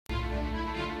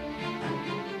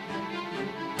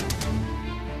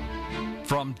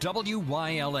From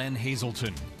WYLN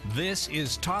Hazleton, this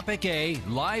is Topic A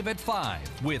live at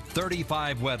 5 with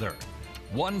 35 weather.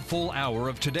 1 full hour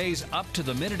of today's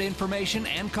up-to-the-minute information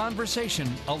and conversation,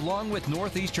 along with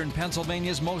northeastern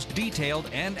Pennsylvania's most detailed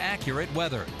and accurate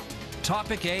weather.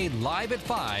 Topic A live at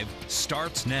 5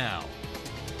 starts now.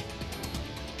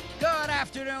 Good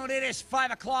afternoon. It is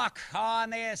 5 o'clock on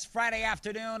this Friday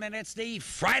afternoon, and it's the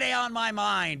Friday on My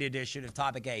Mind edition of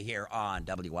Topic A here on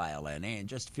WYLN. In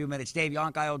just a few minutes, Dave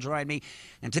Yonki will join me.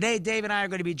 And today, Dave and I are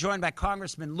going to be joined by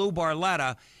Congressman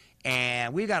Barletta,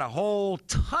 and we've got a whole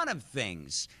ton of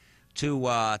things to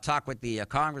talk with the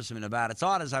congressman about. It's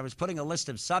odd, as I was putting a list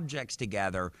of subjects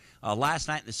together last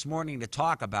night and this morning to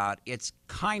talk about, it's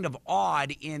kind of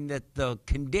odd in that the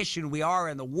condition we are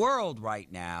in the world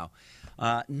right now,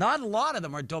 not a lot of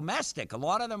them are domestic. A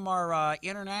lot of them are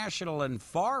international and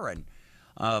foreign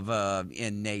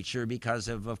in nature because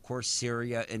of course,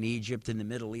 Syria and Egypt and the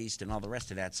Middle East and all the rest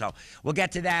of that. So we'll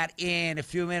get to that in a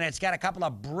few minutes. Got a couple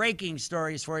of breaking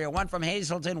stories for you. One from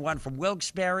Hazleton, one from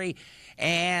Wilkes-Barre,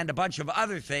 and a bunch of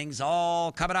other things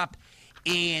all coming up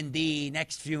in the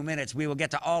next few minutes. We will get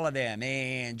to all of them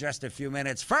in just a few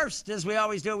minutes. First, as we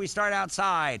always do, we start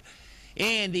outside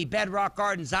in the Bedrock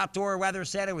Gardens Outdoor Weather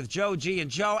Center with Joe G.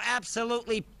 And Joe,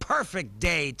 absolutely perfect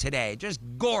day today. Just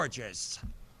gorgeous.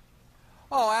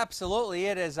 Oh, absolutely.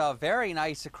 It is very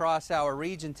nice across our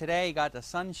region today. Got the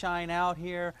sunshine out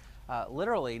here.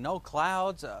 Literally no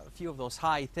clouds, a few of those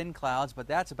high, thin clouds, but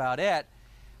that's about it.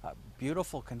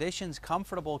 Beautiful conditions,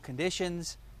 comfortable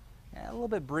conditions. A little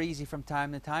bit breezy from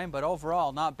time to time, but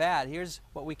overall not bad. Here's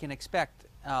what we can expect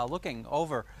looking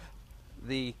over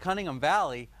the Cunningham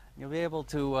Valley. You'll be able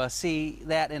to see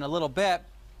that in a little bit.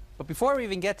 But before we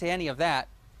even get to any of that,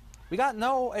 we got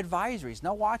no advisories,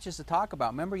 no watches to talk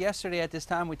about. Remember yesterday at this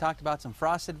time we talked about some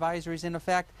frost advisories in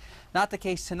effect? Not the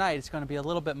case tonight. It's going to be a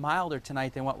little bit milder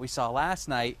tonight than what we saw last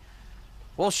night.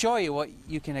 We'll show you what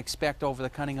you can expect over the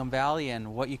Cunningham Valley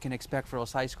and what you can expect for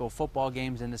those high school football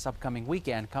games in this upcoming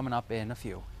weekend coming up in a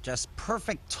few. Just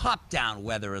perfect top-down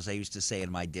weather, as I used to say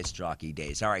in my disc jockey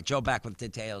days. All right, Joe, back with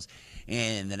details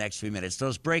in the next few minutes.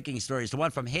 Those breaking stories, the one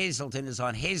from Hazleton is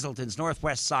on Hazleton's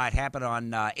northwest side, happened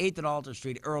on 8th and Alter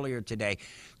Street earlier today.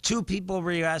 2 people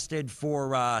arrested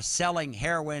for selling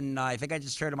heroin. I think I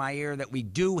just heard in my ear that we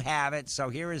do have it, so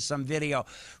here is some video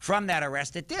from that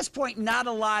arrest. At this point, not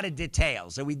a lot of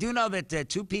details. So we do know that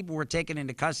 2 people were taken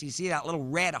into custody. You see that little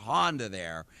red Honda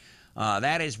there?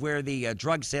 That is where the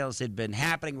drug sales had been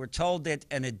happening. We're told that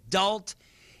an adult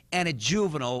and a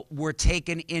juvenile were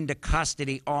taken into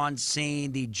custody on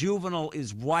scene. The juvenile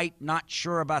is white, not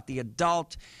sure about the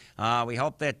adult. We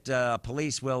hope that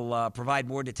police will provide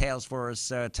more details for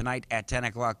us tonight at 10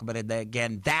 o'clock. But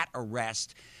again, that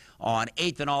arrest on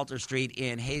 8th and Alter Street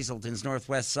in Hazleton's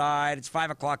northwest side. It's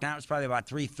 5 o'clock now. It's probably about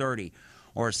 3:30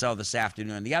 or so this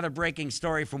afternoon. The other breaking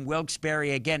story from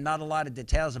Wilkes-Barre, again, not a lot of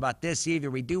details about this either.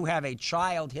 We do have a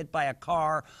child hit by a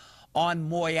car on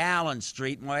Moyallen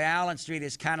Street. Moyallen Street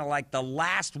is kind of like the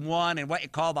last one in what you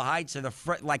call the Heights, or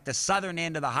like the southern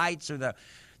end of the Heights, or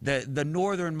the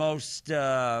northernmost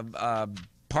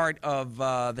part of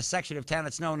the section of town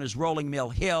that's known as Rolling Mill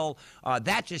Hill.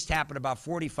 That just happened about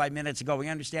 45 minutes ago. We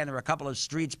understand there were a couple of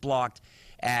streets blocked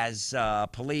as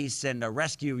police and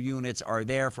rescue units are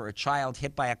there for a child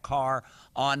hit by a car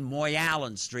on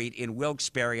Moyallen Street in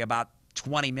Wilkes-Barre about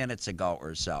 20 minutes ago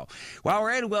or so. While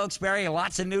we're in Wilkes-Barre,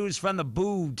 lots of news from the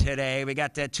Boo today. We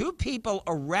got 2 people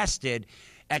arrested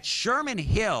at Sherman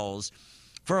Hills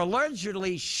for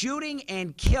allegedly shooting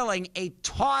and killing a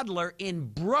toddler in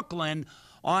Brooklyn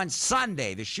on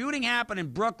Sunday. The shooting happened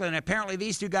in Brooklyn. Apparently,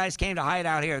 these 2 guys came to hide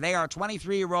out here. They are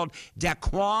 23-year-old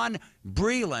Daquan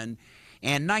Breland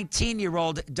and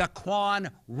 19-year-old Daquan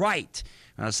Wright.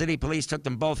 City police took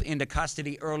them both into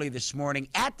custody early this morning.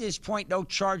 At this point, no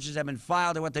charges have been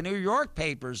filed. And what the New York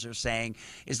papers are saying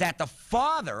is that the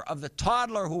father of the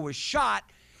toddler who was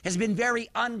shot has been very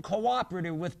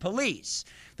uncooperative with police.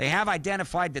 They have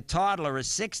identified the toddler as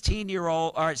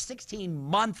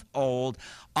 16-month-old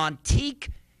Antique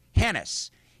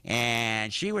Hennis,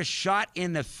 and she was shot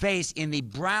in the face in the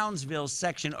Brownsville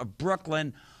section of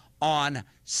Brooklyn on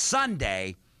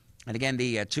Sunday. And again,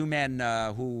 the 2 men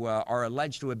who are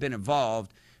alleged to have been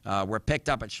involved were picked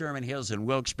up at Sherman Hills in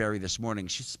Wilkes-Barre this morning.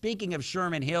 Speaking of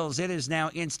Sherman Hills, it has now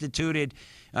instituted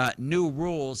new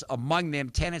rules. Among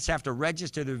them, tenants have to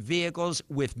register their vehicles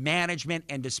with management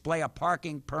and display a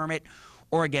parking permit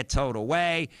or get towed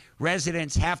away.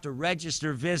 Residents have to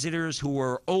register visitors who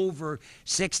are over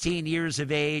 16 years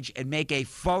of age and make a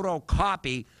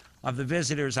photocopy of the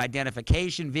visitor's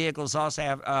identification. Vehicles also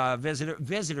have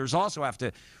visitors also have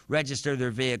to register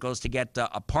their vehicles to get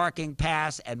a parking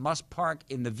pass and must park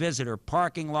in the visitor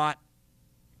parking lot.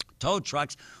 Tow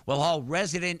trucks will haul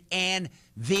resident and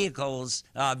visitors'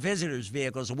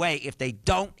 vehicles away if they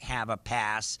don't have a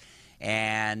pass.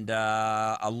 And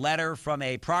a letter from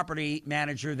a property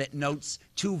manager that notes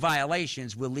 2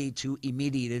 violations will lead to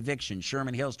immediate eviction.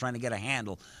 Sherman Hill's trying to get a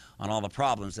handle on all the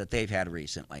problems that they've had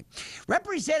recently.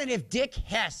 Representative Dick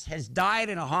Hess has died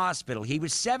in a hospital. He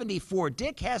was 74.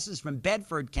 Dick Hess is from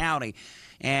Bedford County.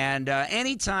 And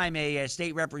anytime a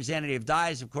state representative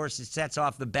dies, of course, it sets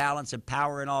off the balance of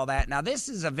power and all that. Now, this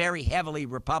is a very heavily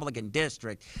Republican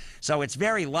district, so it's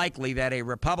very likely that a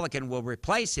Republican will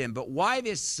replace him. But why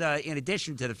this, in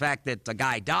addition to the fact that the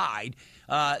guy died,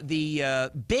 the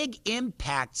big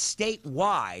impact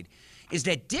statewide is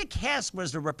that Dick Hess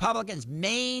was the Republicans'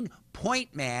 main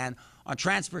point man on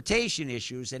transportation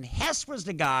issues, and Hess was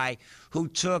the guy who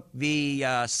took the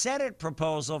Senate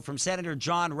proposal from Senator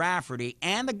John Rafferty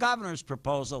and the governor's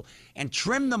proposal and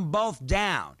trimmed them both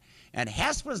down. And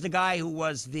Hess was the guy who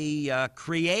was the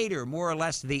creator, more or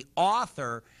less the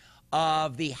author,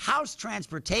 of the House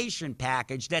transportation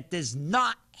package that does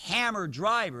not hammer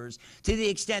drivers to the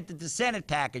extent that the Senate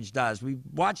package does. We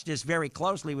watched this very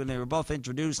closely when they were both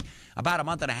introduced about a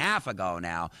month and a half ago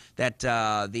now, that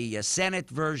the Senate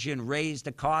version raised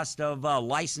the cost of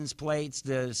license plates,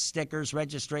 the stickers,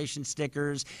 registration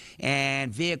stickers,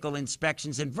 and vehicle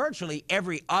inspections, and virtually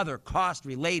every other cost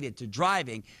related to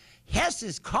driving.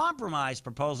 Hess's compromise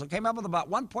proposal came up with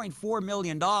about $1.4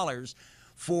 million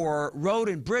for road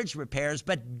and bridge repairs,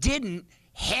 but didn't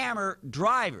hammer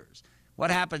drivers. What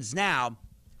happens now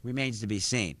remains to be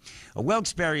seen. A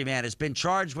Wilkes-Barre man has been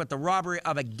charged with the robbery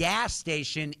of a gas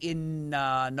station in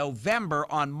November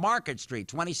on Market Street.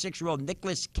 26-year-old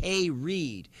Nicholas K.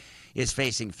 Reed is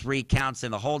facing 3 counts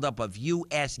in the holdup of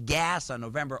U.S. Gas on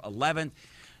November 11th.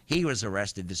 He was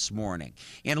arrested this morning.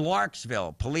 In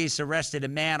Larksville, police arrested a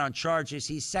man on charges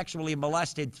he sexually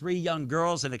molested 3 young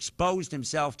girls and exposed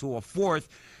himself to a 4th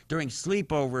during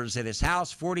sleepovers at his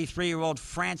house. 43-year-old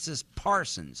Francis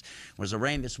Parsons was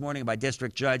arraigned this morning by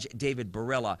District Judge David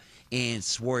Barilla in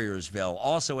Swaryersville.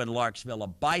 Also in Larksville, a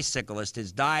bicyclist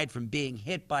has died from being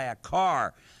hit by a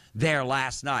car there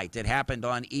last night. It happened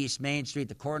on East Main Street.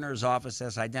 The coroner's office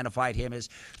has identified him as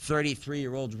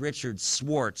 33-year-old Richard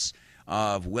Swartz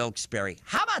of Wilkes-Barre.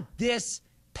 How about this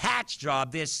patch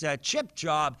job, this chip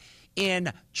job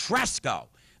in Tresco?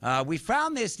 We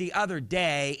found this the other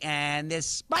day, and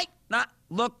this might not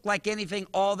look like anything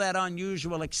all that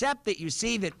unusual, except that you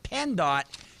see that PennDOT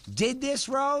did this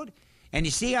road, and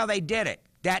you see how they did it.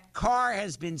 That car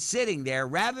has been sitting there.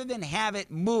 Rather than have it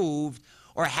moved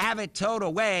or have it towed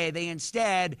away, they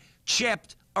instead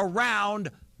chipped around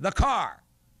the car.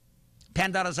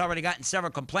 PennDOT has already gotten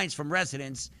several complaints from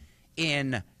residents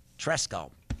in Tresco.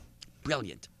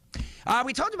 Brilliant.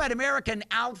 We talked about American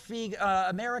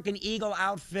Eagle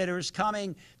Outfitters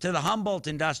coming to the Humboldt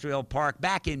Industrial Park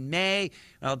back in May.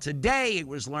 Well, today it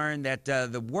was learned that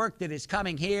the work that is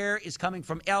coming here is coming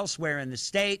from elsewhere in the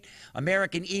state.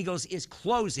 American Eagles is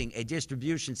closing a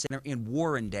distribution center in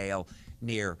Warrendale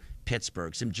near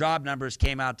Pittsburgh. Some job numbers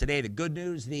came out today. The good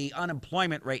news, the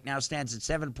unemployment rate now stands at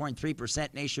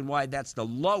 7.3% nationwide. That's the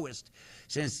lowest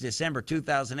since December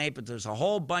 2008, but there's a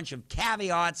whole bunch of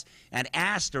caveats and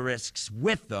asterisks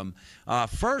with them.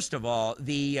 First of all,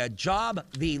 the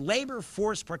labor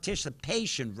force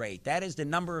participation rate, that is the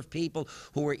number of people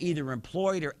who are either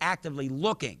employed or actively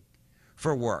looking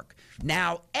for work,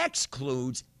 now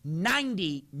excludes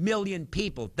 90 million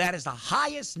people. That is the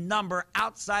highest number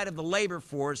outside of the labor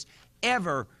force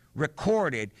ever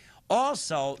recorded.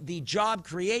 Also, the job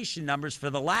creation numbers for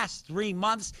the last 3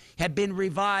 months have been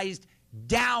revised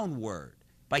downward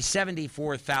by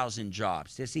 74,000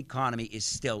 jobs. This economy is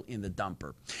still in the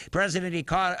dumper. President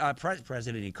Obama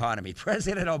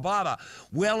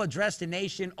will address the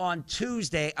nation on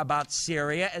Tuesday about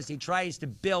Syria as he tries to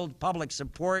build public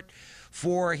support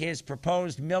for his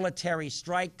proposed military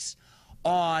strikes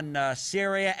on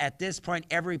Syria. At this point,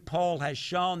 every poll has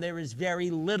shown there is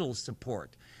very little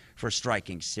support for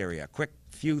striking Syria. Quick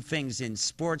few things in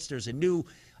sports. There's a new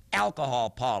alcohol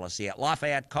policy at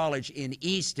Lafayette College in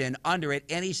Easton. Under it,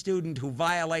 any student who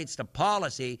violates the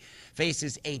policy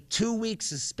faces a 2-week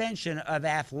suspension of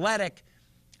athletic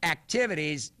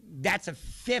activities. That's a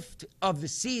 1/5 of the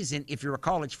season if you're a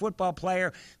college football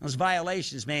player. Those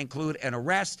violations may include an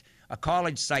arrest, a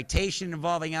college citation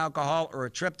involving alcohol, or a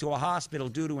trip to a hospital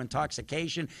due to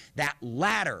intoxication. That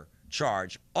latter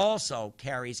charge also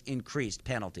carries increased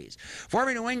penalties.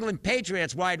 Former New England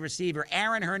Patriots wide receiver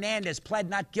Aaron Hernandez pled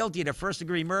not guilty to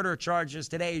first-degree murder charges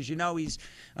today. As you know, he's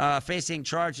facing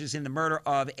charges in the murder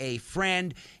of a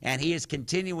friend, and he is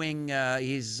continuing,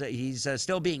 he's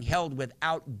still being held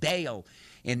without bail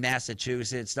in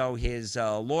Massachusetts, though his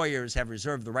lawyers have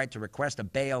reserved the right to request a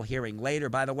bail hearing later.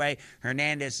 By the way,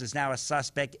 Hernandez is now a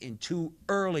suspect in 2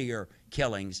 earlier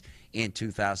killings in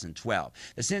 2012.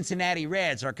 The Cincinnati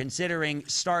Reds are considering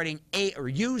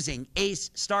using ace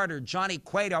starter Johnny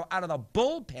Cueto out of the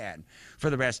bullpen for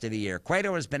the rest of the year.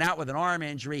 Cueto has been out with an arm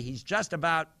injury. He's just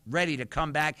about ready to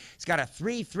come back. He's got a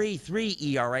 3.33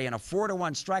 ERA and a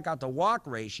 4-to-1 strikeout to walk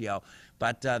ratio.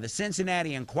 But the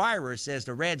Cincinnati Enquirer says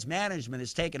the Reds management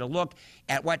has taken a look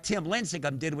at what Tim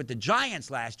Lincecum did with the Giants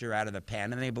last year out of the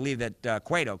pen, and they believe that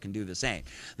Cueto can do the same.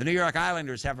 The New York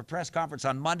Islanders have a press conference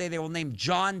on Monday. They will name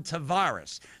John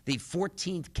Tavares the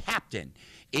 14th captain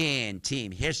in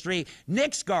team history.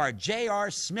 Knicks guard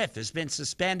J.R. Smith has been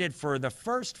suspended for the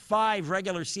first 5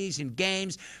 regular season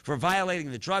games for violating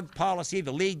the drug policy.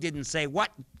 The league didn't say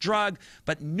what drug,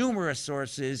 but numerous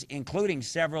sources, including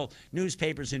several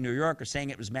newspapers in New York, are saying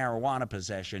it was marijuana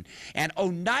possession. And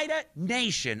Oneida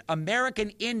Nation American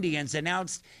Indians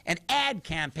announced an ad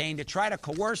campaign to try to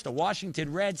coerce the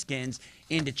Washington Redskins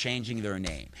into changing their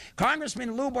name.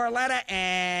 Congressman Lou Barletta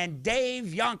and Dave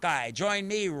Yonki join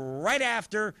me right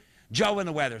after Joe in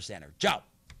the Weather Center. Joe.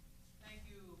 Thank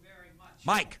you very much.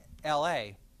 Mike.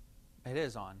 L.A. It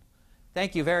is on.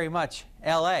 Thank you very much,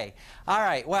 L.A. All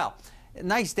right, well,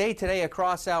 nice day today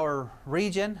across our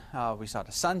region. We saw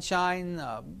the sunshine,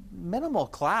 minimal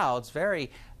clouds,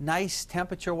 very nice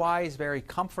temperature-wise, very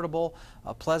comfortable,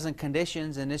 pleasant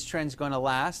conditions, and this trend's going to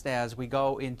last as we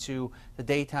go into the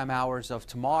daytime hours of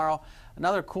tomorrow.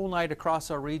 Another cool night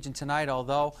across our region tonight,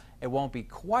 although it won't be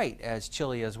quite as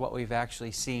chilly as what we've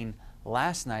actually seen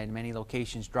last night. Many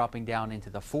locations dropping down into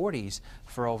the 40s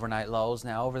for overnight lows.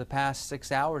 Now, over the past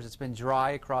 6 hours, it's been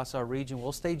dry across our region.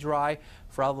 We'll stay dry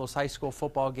for all those high school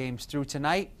football games through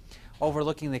tonight.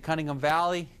 Overlooking the Cunningham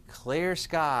Valley, clear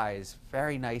skies,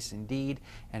 very nice indeed,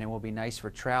 and it will be nice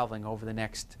for traveling over the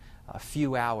next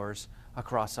few hours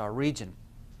across our region.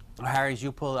 Harry, as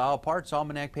you pull it all apart,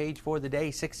 almanac page for the day,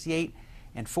 68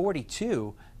 and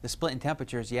 42. The split in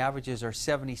temperatures, the averages are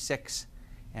 76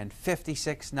 and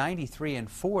 56, 93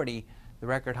 and 40. The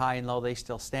record high and low, they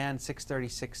still stand,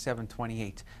 636,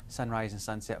 728. Sunrise and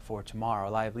sunset for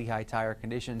tomorrow. Live Lehigh tire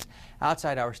conditions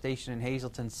outside our station in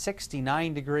Hazleton,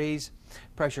 69 degrees.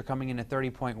 Pressure coming in at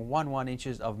 30.11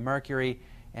 inches of mercury.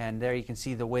 And there you can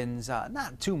see the winds,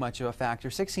 not too much of a factor.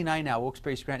 69 now,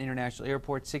 Wilkes-Barre International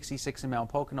Airport, 66 in Mount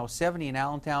Pocono, 70 in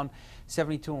Allentown,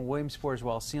 72 in Williamsport as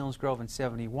well, Selinsgrove, and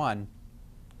 71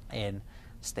 in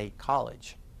State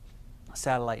College.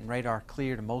 Satellite and radar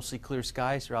clear to mostly clear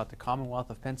skies throughout the Commonwealth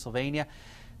of Pennsylvania.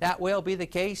 That will be the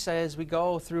case as we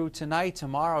go through tonight.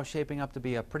 Tomorrow shaping up to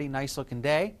be a pretty nice looking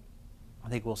day. I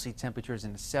think we'll see temperatures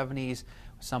in the 70s,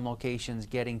 with some locations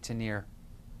getting to near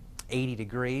 80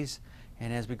 degrees.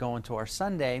 And as we go into our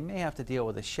Sunday, may have to deal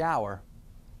with a shower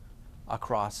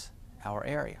across our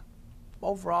area.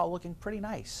 Overall, looking pretty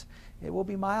nice. It will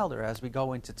be milder as we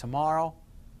go into tomorrow.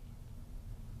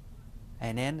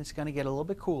 And then it's going to get a little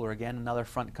bit cooler again. Another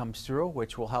front comes through,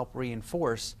 which will help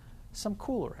reinforce some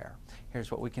cooler air. Here's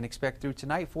what we can expect through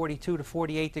tonight: 42 to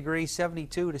 48 degrees,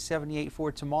 72 to 78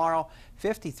 for tomorrow,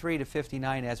 53 to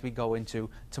 59 as we go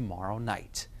into tomorrow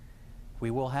night.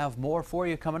 We will have more for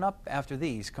you coming up after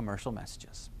these commercial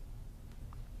messages.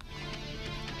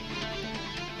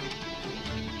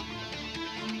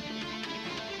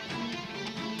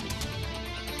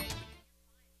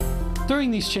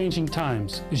 During these changing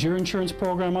times, is your insurance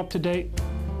program up to date?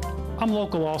 I'm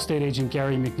local Allstate agent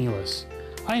Gary McNeilis.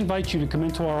 I invite you to come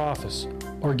into our office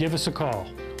or give us a call.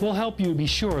 We'll help you be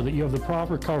sure that you have the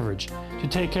proper coverage to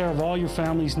take care of all your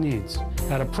family's needs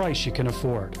at a price you can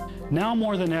afford. Now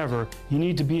more than ever, you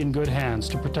need to be in good hands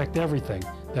to protect everything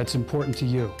that's important to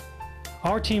you.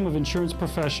 Our team of insurance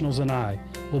professionals and I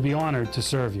will be honored to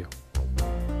serve you.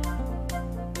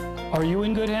 Are you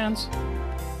in good hands?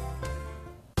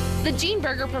 The Gene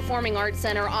Berger Performing Arts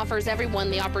Center offers everyone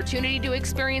the opportunity to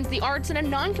experience the arts in a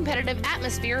non-competitive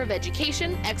atmosphere of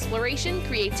education, exploration,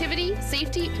 creativity,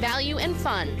 safety, value, and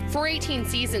fun. For 18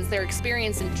 seasons, their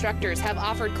experienced instructors have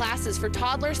offered classes for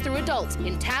toddlers through adults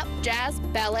in tap, jazz,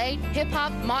 ballet,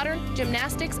 hip-hop, modern,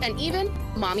 gymnastics, and even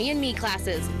Mommy and Me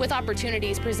classes. With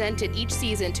opportunities presented each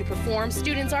season to perform,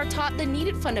 students are taught the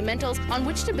needed fundamentals on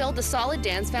which to build a solid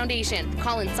dance foundation.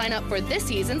 Call and sign up for this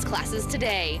season's classes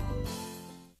today.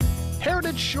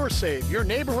 Heritage Sure Save, your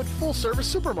neighborhood full-service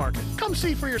supermarket. Come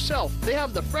see for yourself. They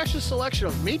have the freshest selection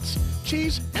of meats,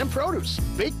 cheese, and produce.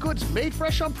 Baked goods made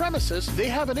fresh on premises. They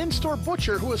have an in-store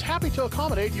butcher who is happy to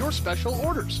accommodate your special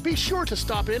orders. Be sure to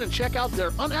stop in and check out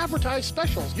their unadvertised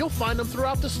specials. You'll find them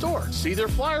throughout the store. See their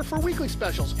flyer for weekly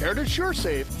specials. Heritage Sure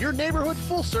Save, your neighborhood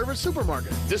full-service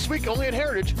supermarket. This week only at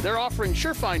Heritage, they're offering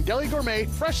Surefine Deli Gourmet,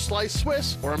 fresh sliced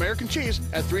Swiss, or American cheese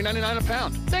at $3.99 a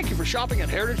pound. Thank you for shopping at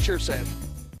Heritage Sure Save.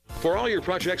 For all your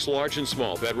projects, large and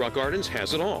small, Bedrock Gardens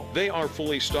has it all. They are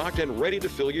fully stocked and ready to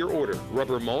fill your order.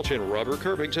 Rubber mulch and rubber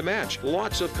curbing to match.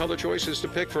 Lots of color choices to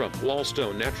pick from. Wall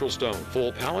stone, natural stone,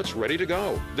 full pallets ready to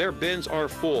go. Their bins are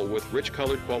full with rich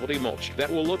colored quality mulch that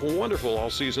will look wonderful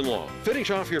all season long. Finish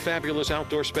off your fabulous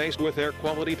outdoor space with their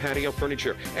quality patio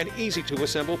furniture and easy to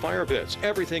assemble fire pits.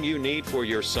 Everything you need for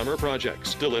your summer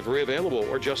projects. Delivery available,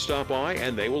 or just stop by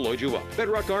and they will load you up.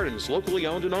 Bedrock Gardens, locally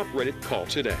owned and operated. Call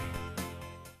today.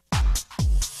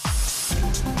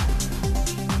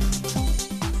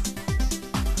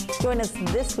 Join us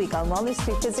this week on Wellness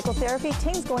Through Physical Therapy.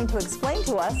 Tim's going to explain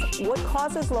to us what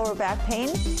causes lower back pain,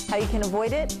 how you can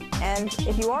avoid it, and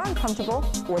if you are uncomfortable,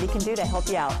 what he can do to help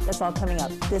you out. That's all coming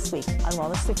up this week on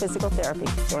Wellness Through Physical Therapy.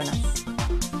 Join us.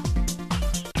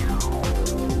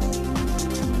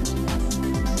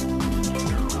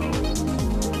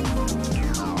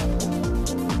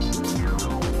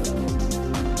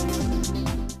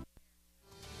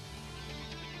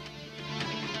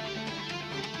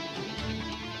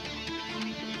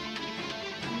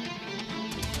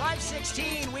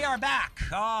 We are back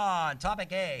on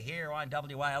Topic A here on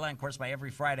WILN. Of course, my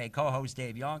every Friday co-host,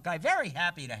 Dave Yonki. Very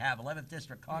happy to have 11th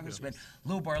District Congressman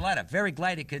Lou Barletta. Very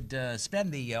glad he could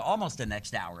spend the almost the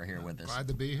next hour here with us. Glad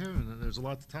to be here, and there's a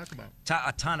lot to talk about.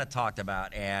 A ton to talk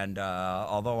about, and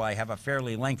although I have a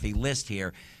fairly lengthy list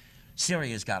here,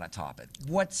 Syria's got to top it.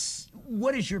 What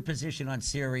is your position on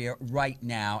Syria right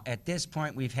now? At this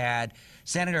point, we've had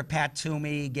Senator Pat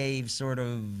Toomey gave sort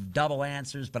of double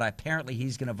answers, but apparently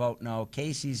he's going to vote no.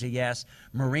 Casey's a yes.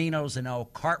 Marino's a no.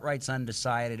 Cartwright's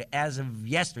undecided. As of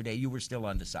yesterday, you were still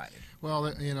undecided.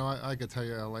 Well, you know, I could tell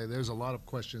you, L.A., there's a lot of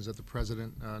questions that the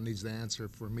president needs to answer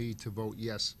for me to vote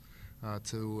yes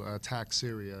to attack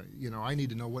Syria. You know, I need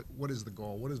to know what is the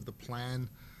goal? What is the plan?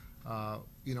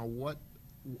 You know, what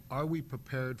are we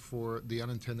prepared for the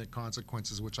unintended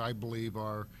consequences, which I believe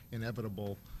are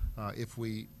inevitable if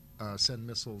we send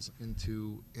missiles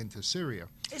into Syria?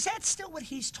 Is that still what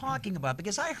he's talking about?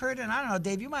 Because I heard, and I don't know,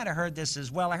 Dave, you might have heard this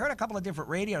as well. I heard a couple of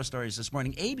different radio stories this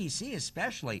morning. ABC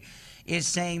especially is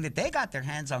saying that they got their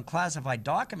hands on classified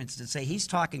documents that say he's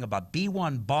talking about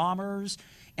B-1 bombers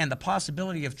and the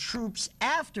possibility of troops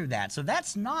after that. So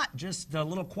that's not just the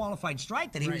little qualified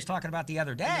strike that he was talking about the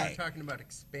other day. They're talking about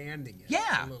expanding it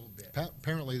a little bit.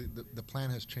 Apparently, the plan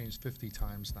has changed 50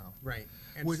 times now. Right.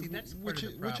 And Which, see, that's part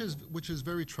of the problem. which is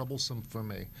very troublesome for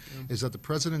me, is that the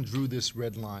president drew this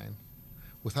red line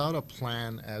without a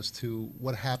plan as to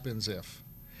what happens if.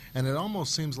 And it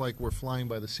almost seems like we're flying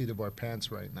by the seat of our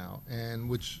pants right now, and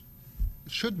which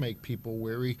should make people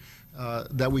wary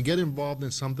that we get involved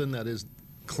in something that is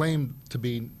claimed to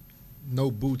be no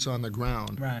boots on the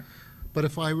ground. Right. But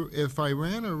if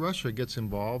Iran or Russia gets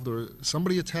involved, or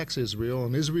somebody attacks Israel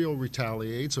and Israel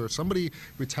retaliates, or somebody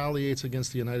retaliates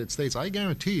against the United States, I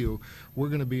guarantee you we're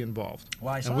going to be involved.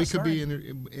 Well, I saw and we a could be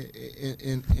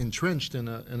story. entrenched in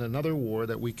another war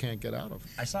that we can't get out of.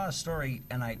 I saw a story,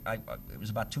 and it was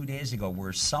about 2 days ago,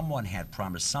 where someone had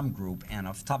promised, some group, and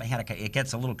off the top of my head, it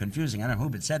gets a little confusing. I don't know who,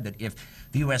 but said that if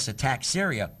the U.S. attacks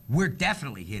Syria, we're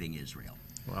definitely hitting Israel.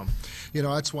 Well, you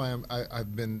know, that's why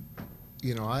I've been,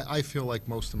 you know, I feel like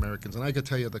most Americans, and I could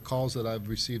tell you the calls that I've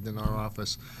received in our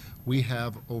office, we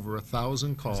have over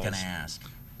 1,000 calls. I was going to ask.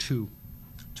 Two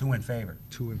in favor.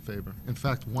 Two in favor. In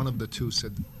fact, one of the two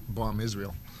said bomb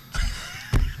Israel.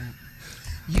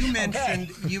 You mentioned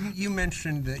you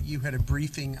mentioned that you had a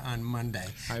briefing on Monday.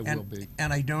 I will be.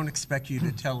 And I don't expect you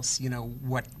to tell us, you know,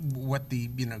 what the,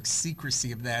 you know,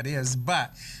 secrecy of that is,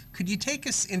 but could you take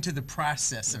us into the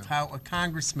process of how a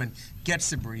congressman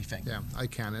gets a briefing? Yeah, I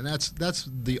can. And that's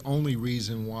the only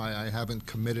reason why I haven't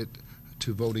committed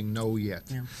to voting no yet.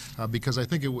 Yeah. Because I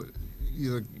think it would,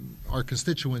 you know, our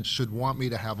constituents should want me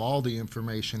to have all the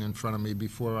information in front of me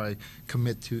before I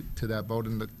commit to that vote,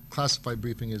 and the classified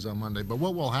briefing is on Monday. But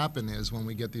what will happen is when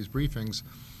we get these briefings,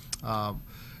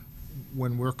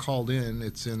 when we're called in,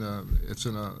 it's in a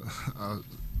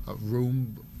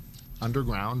room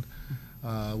underground.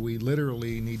 We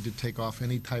literally need to take off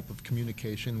any type of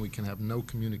communication. We can have no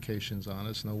communications on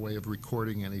us, no way of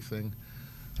recording anything.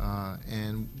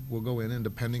 And we'll go in, and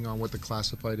depending on what the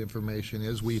classified information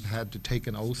is, we've had to take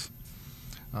an oath,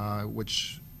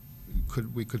 which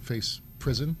we could face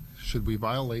prison should we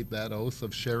violate that oath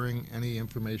of sharing any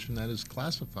information that is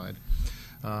classified.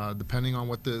 Depending on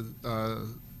what the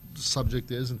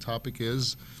subject is and topic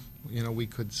is, we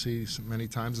could see many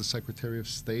times the Secretary of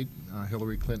State,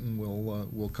 Hillary Clinton,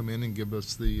 will come in and give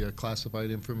us the classified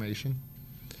information.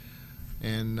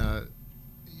 And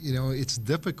it's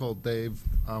difficult, Dave,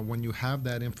 when you have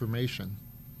that information,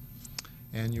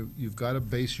 and you've got to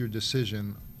base your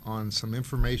decision on some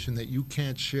information that you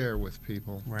can't share with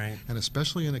people. Right. And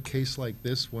especially in a case like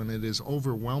this, when it is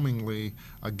overwhelmingly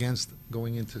against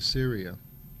going into Syria.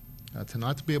 To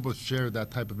not be able to share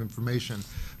that type of information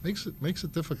makes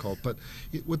it difficult. But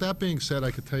with that being said,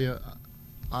 I could tell you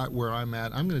where I'm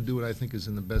at. I'm going to do what I think is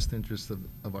in the best interest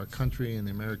of our country and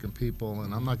the American people,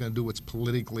 and I'm not going to do what's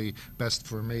politically best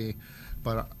for me.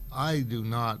 But I do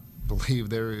not believe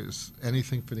there is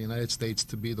anything for the United States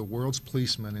to be the world's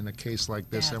policeman in a case like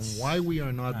this, and why we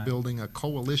are not building a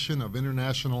coalition of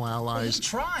international allies. Well, he's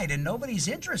tried, and nobody's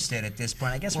interested at this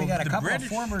point. I guess we got a couple of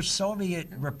former Soviet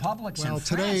republics in France,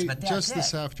 today, but that's just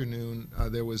this afternoon,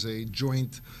 there was a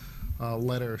joint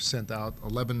letter sent out,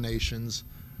 11 nations,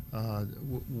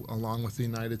 along with the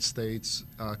United States,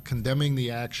 condemning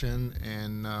the action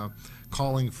and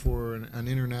calling for an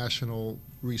international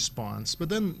response. But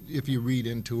then if you read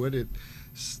into it, it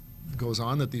goes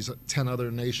on that these 10 other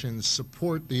nations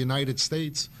support the United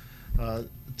States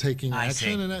taking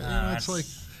action. And it's like,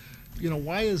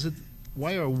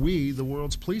 why are we the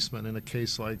world's policeman in a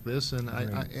case like this? And,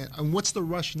 and what's the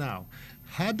rush now?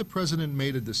 Had the president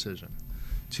made a decision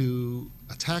to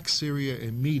attack Syria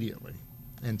immediately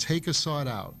and take Assad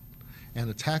out and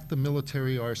attack the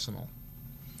military arsenal,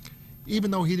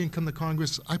 even though he didn't come to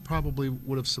Congress, I probably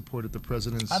would have supported the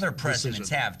president's Other presidents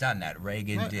decision. have done that.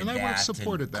 Reagan did and I would have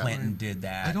supported and that. Clinton did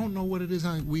that. I don't know what it is.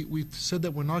 We said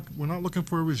that we're not looking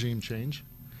for a regime change.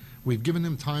 We've given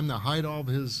him time to hide all of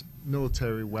his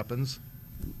military weapons.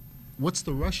 What's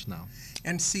the rush now?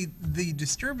 And see, the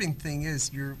disturbing thing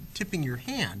is you're tipping your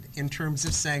hand in terms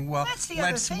of saying, well,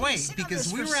 let's wait,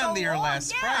 because we were on the air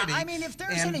last Friday. I mean, if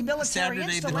there's any military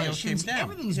installations,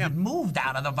 everything's been moved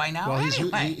out of them by now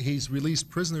anyway. He's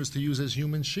released prisoners to use as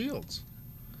human shields.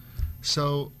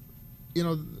 So,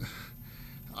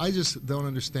 I just don't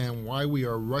understand why we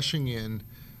are rushing in,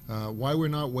 why we're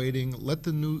not waiting. Let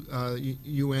the new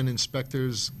UN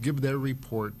inspectors give their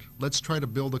report. Let's try to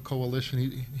build a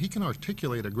coalition. He can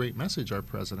articulate a great message, our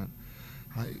president.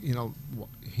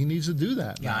 He needs to do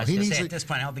that. Yeah, now. I was going to say, at this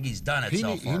point, I don't think he's done it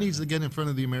so far. He needs to get in front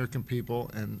of the American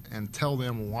people and tell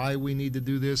them why we need to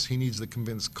do this. He needs to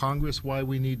convince Congress why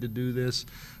we need to do this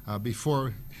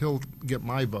before he'll get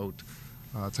my vote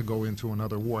to go into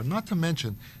another war. Not to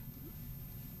mention,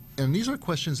 and these are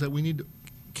questions that we need.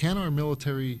 Can our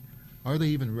military, are they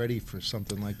even ready for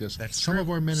something like this? Some of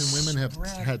our men and women have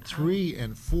had 3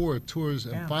 and 4 tours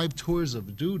and 5 tours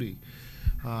of duty.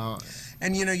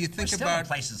 And you think about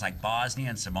places like Bosnia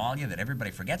and Somalia that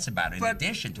everybody forgets about in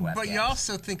addition to Afghanistan. But you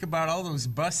also think about all those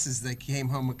buses that came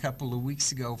home a couple of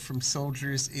weeks ago from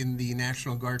soldiers in the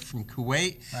National Guard from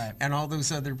Kuwait and all those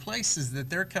other places that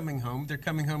they're coming home. They're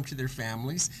coming home to their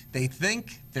families. They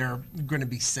think they're going to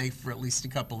be safe for at least a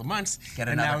couple of months.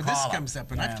 And now this comes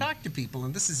up. And I've talked to people,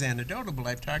 and this is anecdotal, but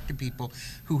I've talked to people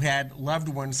who had loved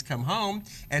ones come home,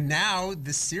 and now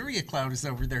the Syria cloud is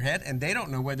over their head, and they don't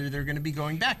know whether they're going to be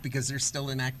going back because they're still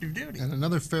in active duty. And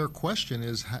another fair question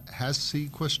is, has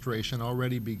sequestration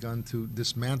already begun to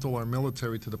dismantle our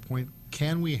military to the point,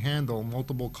 can we handle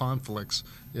multiple conflicts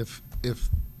if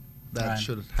that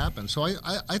should happen? So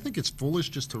I think it's foolish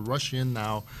just to rush in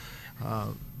now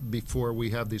before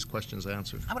we have these questions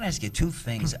answered. I want to ask you 2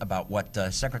 things about what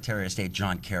Secretary of State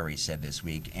John Kerry said this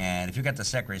week. And if you got the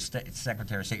Secretary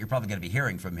of State, you're probably going to be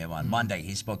hearing from him on Monday.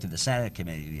 He spoke to the Senate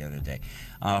committee the other day.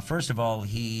 First of all,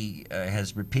 he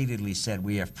has repeatedly said,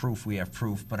 we have proof,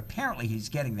 but apparently he's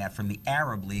getting that from the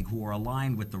Arab League, who are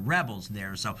aligned with the rebels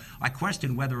there. So I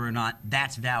question whether or not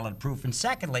that's valid proof. And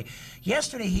secondly,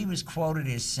 yesterday he was quoted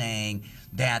as saying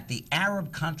that the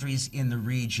Arab countries in the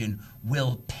region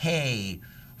will pay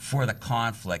for the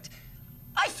conflict.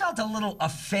 I felt a little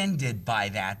offended by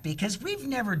that because we've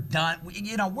never done,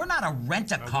 we're not a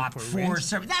rent-a-cop for service.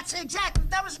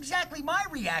 That was exactly my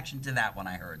reaction to that when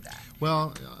I heard that.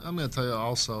 Well, I'm going to tell you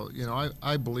also,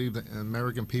 I believe that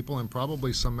American people and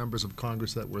probably some members of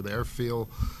Congress that were there feel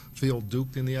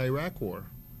duped in the Iraq War.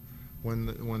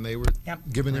 When they were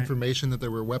given information that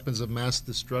there were weapons of mass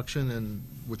destruction and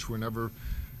which were never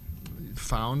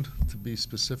found to be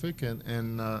specific,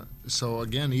 and so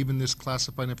again, even this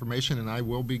classified information, and I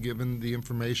will be given the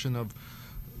information of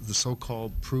the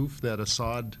so-called proof that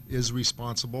Assad is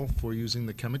responsible for using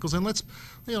the chemicals. And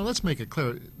let's make it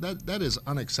clear that that is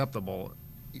unacceptable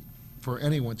for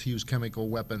anyone to use chemical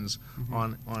weapons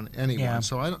on anyone. Yeah.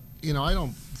 So I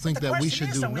don't think that we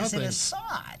should do nothing. Is it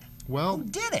Assad? Well, who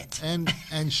did it? And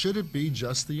should it be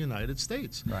just the United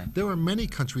States? Right. There were many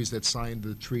countries that signed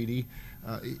the treaty.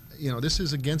 This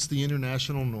is against the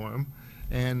international norm,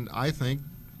 and I think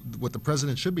what the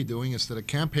president should be doing, instead of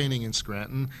campaigning in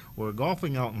Scranton or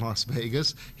golfing out in Las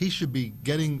Vegas, he should be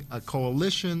getting a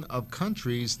coalition of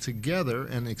countries together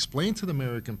and explain to the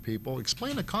American people,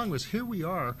 explain to Congress, here we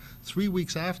are 3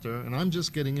 weeks after, and I'm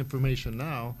just getting information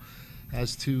now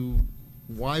as to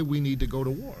why we need to go to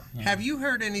war. Have you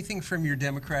heard anything from your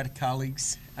Democratic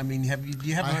colleagues? I mean, do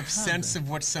you have a sense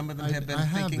of what some of them have been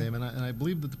thinking? I have them, and I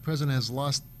believe that the president has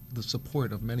lost the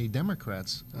support of many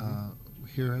Democrats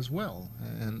here as well,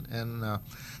 and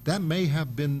that may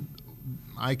have been,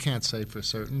 I can't say for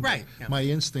certain. Right. Yeah. My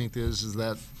instinct is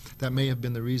that may have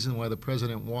been the reason why the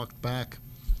president walked back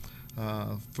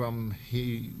from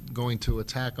going to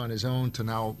attack on his own to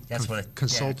now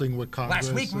consulting with Congress.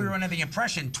 Last week we were under the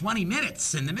impression 20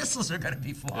 minutes and the missiles are going to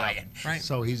be flying. Right.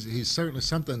 So he's certainly,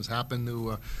 something's happened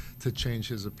to change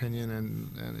his opinion,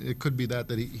 and it could be that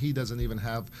he doesn't even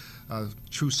have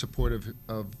true support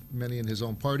of many in his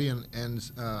own party. And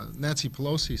Nancy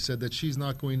Pelosi said that she's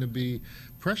not going to be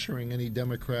pressuring any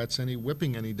Democrats,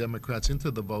 whipping any Democrats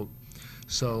into the vote.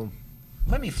 So.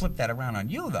 Let me flip that around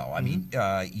on you, though. I mean,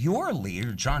 your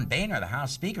leader, John Boehner, the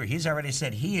House Speaker, he's already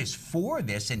said he is for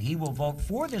this and he will vote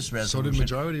for this resolution. So did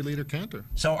Majority Leader Cantor.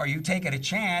 So are you taking a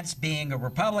chance, being a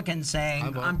Republican,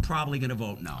 saying, I'm probably going to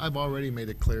vote no? I've already made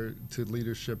it clear to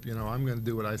leadership, I'm going to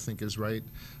do what I think is right.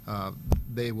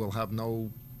 They will have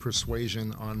no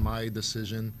persuasion on my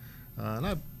decision. And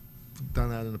I've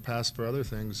done that in the past for other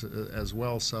things as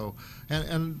well. So,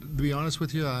 and to be honest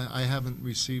with you, I haven't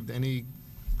received any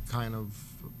kind of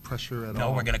pressure at all.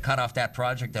 No, we're going to cut off that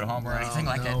project at home or anything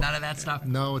like that? None of that stuff?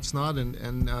 No, it's not.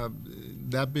 And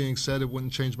that being said, it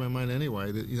wouldn't change my mind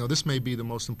anyway. This may be the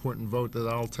most important vote that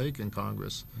I'll take in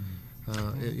Congress.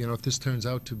 If this turns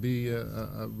out to be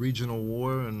a regional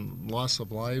war and loss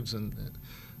of lives, and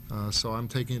so I'm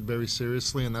taking it very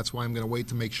seriously, and that's why I'm going to wait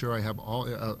to make sure I have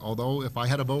all. Although if I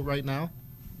had a vote right now,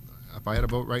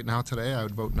 today, I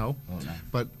would vote no. Oh, no.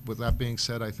 But with that being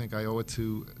said, I think I owe it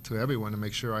to everyone to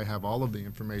make sure I have all of the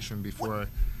information before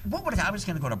I was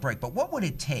going to go to break, but what would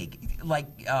it take?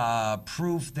 Like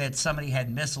proof that somebody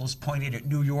had missiles pointed at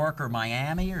New York or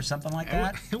Miami or something like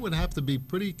that? It would have to be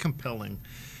pretty compelling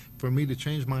for me to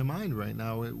change my mind right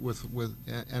now.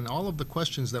 And all of the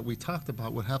questions that we talked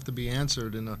about would have to be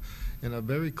answered in a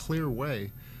very clear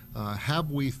way.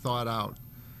 Have we thought out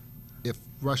if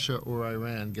Russia or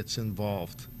Iran gets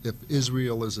involved, if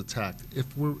Israel is attacked, if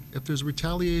there's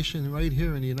retaliation right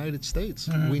here in the United States?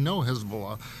 We know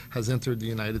Hezbollah has entered the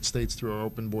United States through our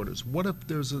open borders. What if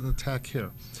there's an attack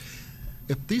here?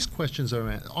 If these questions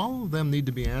are, all of them need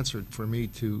to be answered for me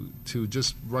to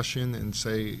just rush in and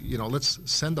say, let's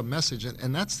send a message.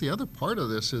 And that's the other part of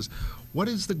this is, what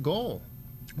is the goal?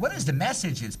 What is the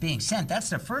message that's being sent? That's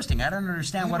the first thing. I don't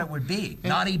understand what it would be.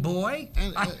 Naughty boy?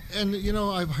 And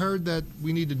I've heard that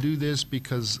we need to do this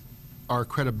because our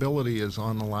credibility is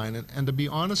on the line. And to be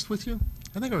honest with you,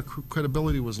 I think our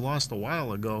credibility was lost a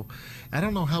while ago. I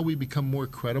don't know how we become more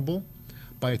credible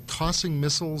by tossing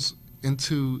missiles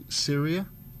into Syria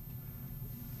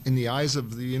in the eyes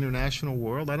of the international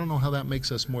world. I don't know how that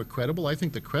makes us more credible. I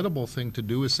think the credible thing to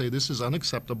do is say this is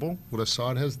unacceptable, what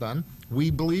Assad has done. We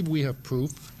believe we have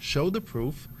proof. Show the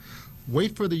proof.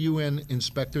 Wait for the UN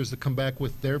inspectors to come back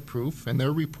with their proof and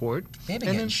their report. They've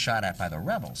been getting shot at by the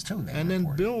rebels, too.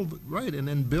 Then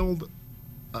build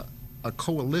a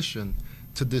coalition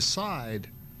to decide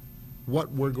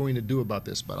what we're going to do about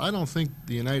this. But I don't think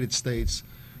the United States,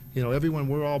 everyone,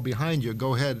 we're all behind you.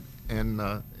 Go ahead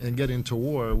and get into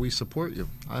war. We support you.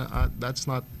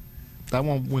 That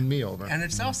won't win me over. And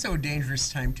it's also a dangerous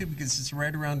time, too, because it's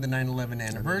right around the 9/11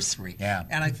 anniversary. Yeah.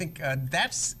 And I think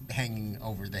that's hanging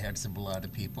over the heads of a lot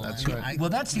of people. That's right. Well,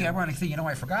 that's the ironic thing.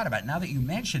 I forgot about. Now that you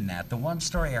mentioned that, the one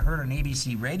story I heard on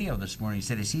ABC Radio this morning, he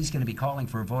said he's going to be calling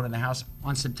for a vote in the House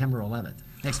on September 11th,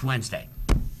 next Wednesday.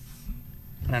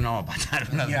 I don't know about that. I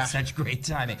don't know. That's such great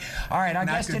timing. All right, our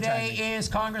guest today is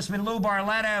Congressman Lou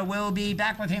Barletta. We'll be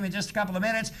back with him in just a couple of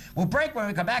minutes. We'll break. When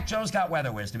we come back, Joe's got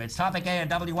weather wisdom. It's Topic A on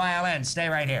WYLN. Stay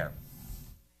right here.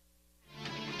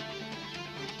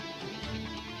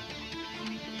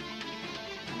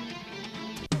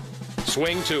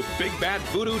 Swing to Big Bad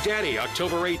Voodoo Daddy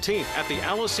October 18th at the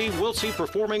Alice E. Wilsey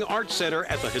Performing Arts Center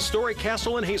at the historic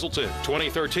castle in Hazleton.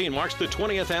 2013 marks the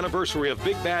 20th anniversary of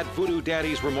Big Bad Voodoo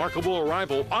Daddy's remarkable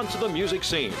arrival onto the music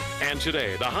scene. And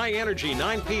today, the high-energy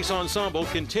 9-piece ensemble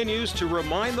continues to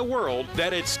remind the world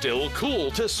that it's still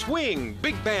cool to swing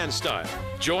big band style.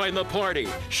 Join the party.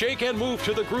 Shake and move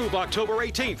to the groove October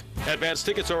 18th. Advance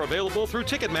tickets are available through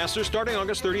Ticketmaster starting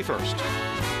August 31st.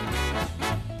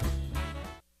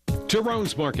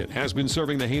 Tarone's Market has been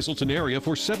serving the Hazleton area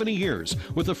for 70 years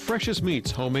with the freshest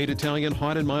meats, homemade Italian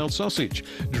hot and mild sausage,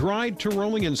 dried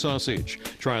Tyrolean sausage.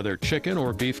 Try their chicken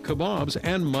or beef kebabs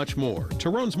and much more.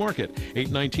 Tarone's Market,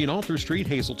 819 Alter Street,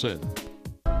 Hazleton.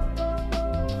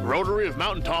 Rotary of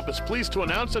Mountain Top is pleased to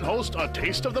announce and host a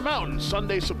Taste of the Mountains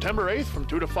Sunday, September 8th from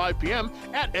 2 to 5 p.m.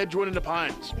 at Edgewood in the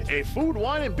Pines. A food,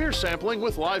 wine, and beer sampling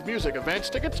with live music. Advance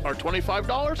tickets are $25,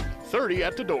 $30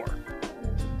 at the door.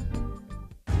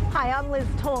 Hi, I'm Liz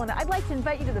Tolan. I'd like to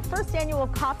invite you to the first annual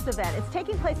COPS event. It's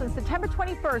taking place on September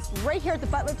 21st right here at the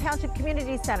Butler Township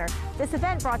Community Center. This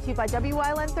event, brought to you by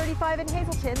WILN 35 in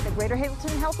Hazleton, the Greater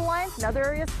Hazleton Health Alliance, and other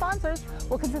area sponsors,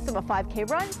 will consist of a 5K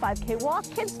run, 5K walk,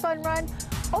 kids fun run,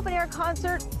 open air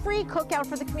concert, free cookout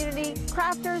for the community,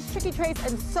 crafters, tricky trays,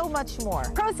 and so much more.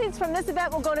 Proceeds from this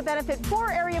event will go to benefit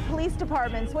 4 area police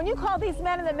departments. When you call these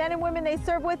men and the men and women they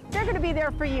serve with, they're going to be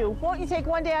there for you. Won't you take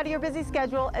one day out of your busy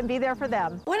schedule and be there for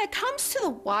them? When it comes to the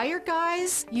wire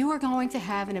guys, you are going to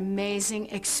have an amazing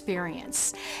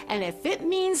experience. And if it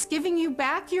means giving you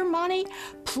back your money,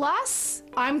 plus,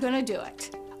 I'm going to do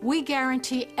it. We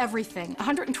guarantee everything,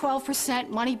 112%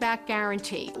 money back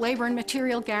guarantee, labor and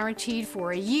material guaranteed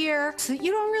for a year, so that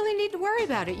you don't really need to worry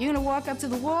about it. You're gonna walk up to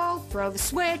the wall, throw the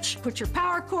switch, put your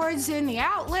power cords in, the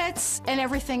outlets, and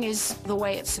everything is the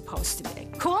way it's supposed to be.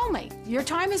 Call me, your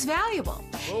time is valuable.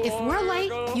 If we're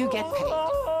late, you get paid.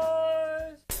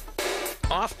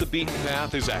 Off the Beaten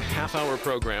Path is a half-hour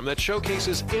program that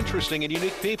showcases interesting and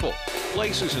unique people,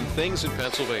 places, and things in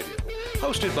Pennsylvania.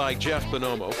 Hosted by Jeff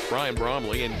Bonomo, Brian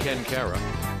Bromley, and Ken Cara,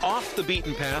 Off the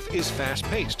Beaten Path is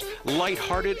fast-paced,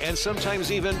 lighthearted, and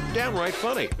sometimes even downright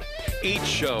funny. Each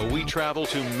show, we travel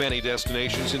to many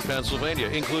destinations in Pennsylvania,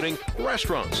 including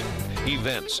restaurants,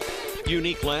 events,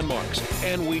 unique landmarks,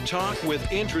 and we talk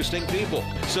with interesting people.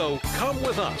 So come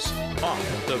with us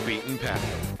off the Beaten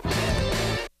Path.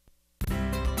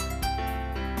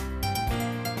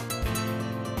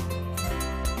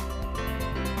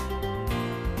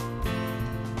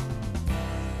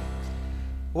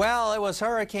 Well, it was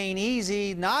Hurricane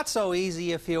Easy, not so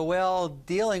easy, if you will,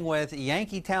 dealing with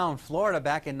Yankeetown, Florida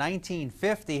back in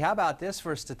 1950. How about this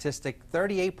for a statistic?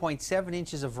 38.7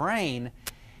 inches of rain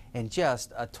in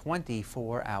just a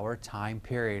 24-hour time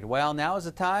period. Well, now is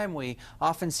the time we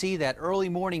often see that early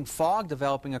morning fog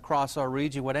developing across our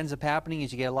region. What ends up happening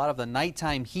is you get a lot of the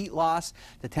nighttime heat loss.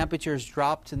 The temperatures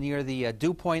drop to near the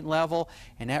dew point level,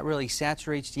 and that really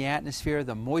saturates the atmosphere.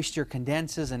 The moisture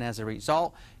condenses, and as a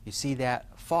result, you see that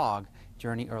fog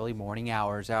during the early morning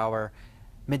hours. Our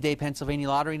midday Pennsylvania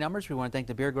lottery numbers, we want to thank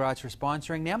the Beer Garage for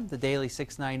sponsoring them. The Daily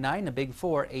 699, the Big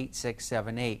 4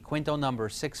 8678. Quinto number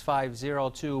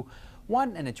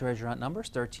 65021, and the treasure hunt numbers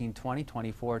 13, 20,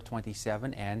 24,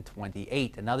 27, and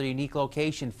 28. Another unique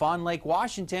location, Fawn Lake,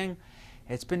 Washington.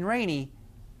 It's been rainy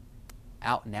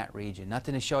out in that region.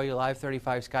 Nothing to show you live.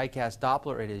 35 Skycast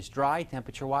Doppler. It is dry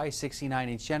temperature-wise. 69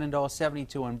 in Shenandoah,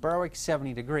 72 in Berwick,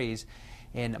 70 degrees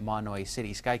in Monoy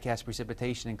City. Skycast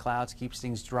precipitation and clouds keeps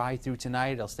things dry through tonight.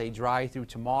 It'll stay dry through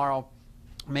tomorrow.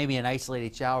 Maybe an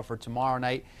isolated shower for tomorrow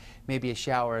night. Maybe a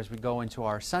shower as we go into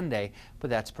our Sunday, but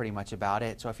that's pretty much about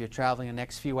it. So if you're traveling the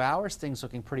next few hours, things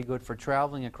looking pretty good for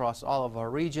traveling across all of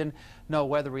our region. No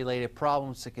weather-related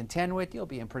problems to contend with. You'll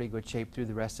be in pretty good shape through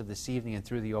the rest of this evening and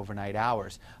through the overnight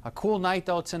hours. A cool night,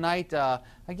 though, tonight.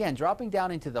 Again, dropping down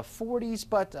into the 40s,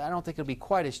 but I don't think it'll be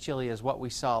quite as chilly as what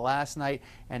we saw last night.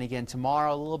 And again,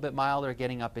 tomorrow, a little bit milder,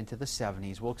 getting up into the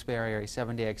 70s. Wilkes-Barre area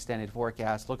 7-day extended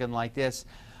forecast looking like this.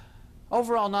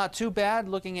 Overall, not too bad.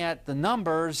 Looking at the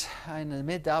numbers, in the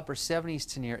mid to upper 70s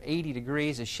to near 80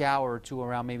 degrees, a shower or two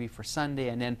around maybe for Sunday,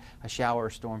 and then a shower or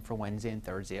storm for Wednesday and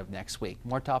Thursday of next week.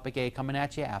 More Topic A coming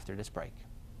at you after this break.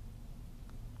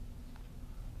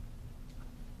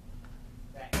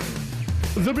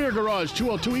 The Beer Garage,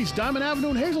 202 East Diamond Avenue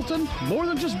in Hazleton. More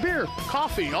than just beer.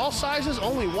 Coffee, all sizes,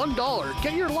 only $1.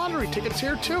 Get your lottery tickets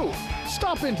here, too.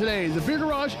 Stop in today. The Beer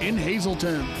Garage in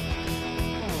Hazleton.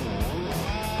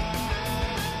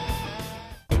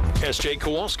 S.J.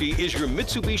 Kowalski is your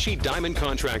Mitsubishi Diamond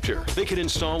contractor. They can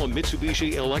install a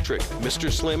Mitsubishi electric, Mr.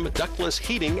 Slim ductless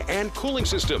heating and cooling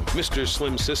system. Mr.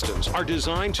 Slim systems are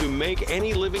designed to make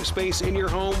any living space in your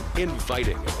home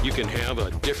inviting. You can have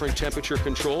a different temperature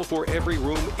control for every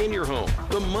room in your home.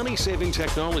 The money-saving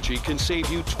technology can save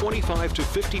you 25 to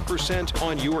 50%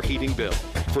 on your heating bill.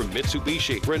 For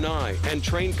Mitsubishi, Rinnai, and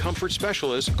trained comfort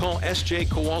specialists, call S.J.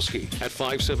 Kowalski at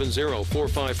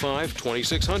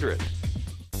 570-455-2600.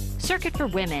 Circuit for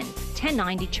Women,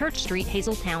 1090 Church Street,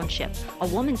 Hazel Township. A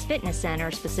woman's fitness center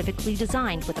specifically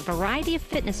designed with a variety of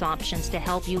fitness options to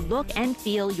help you look and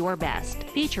feel your best.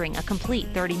 Featuring a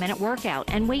complete 30-minute workout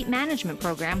and weight management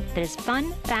program that is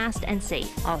fun, fast, and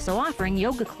safe. Also offering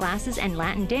yoga classes and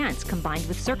Latin dance combined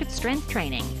with circuit strength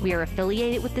training. We are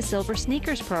affiliated with the Silver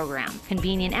Sneakers program.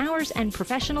 Convenient hours and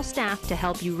professional staff to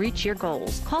help you reach your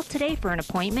goals. Call today for an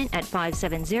appointment at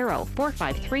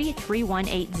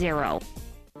 570-453-3180.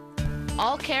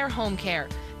 All Care Home Care,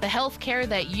 the health care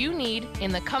that you need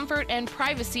in the comfort and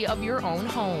privacy of your own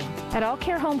home. At All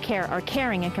Care Home Care, our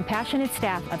caring and compassionate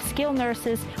staff of skilled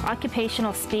nurses,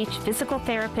 occupational speech, physical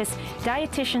therapists,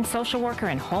 dietitian, social worker,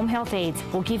 and home health aides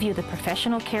will give you the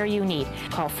professional care you need.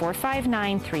 Call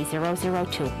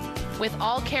 459-3002. With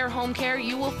All Care Home Care,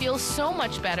 you will feel so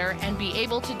much better and be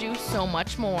able to do so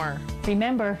much more.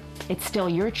 Remember, it's still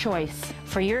your choice.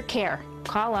 For your care,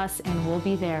 call us and we'll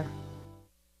be there.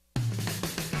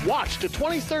 Watch the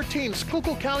 2013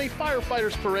 Schuylkill County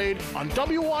Firefighters Parade on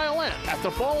WYLN at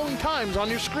the following times on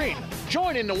your screen.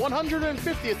 Join in the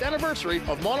 150th anniversary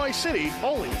of Monterey City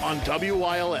only on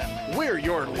WYLN. We're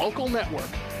your local network.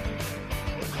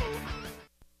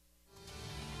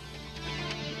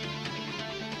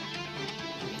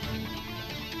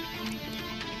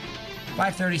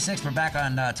 .536, we're back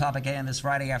on Topic A on this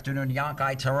Friday afternoon.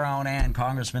 Yonki, Tarone, and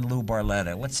Congressman Lou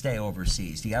Barletta. Let's stay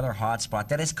overseas. The other hot spot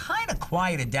that has kind of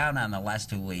quieted down on the last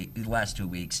two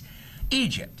weeks,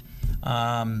 Egypt.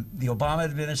 The Obama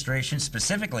administration,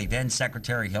 specifically then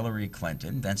Secretary Hillary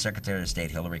Clinton, then Secretary of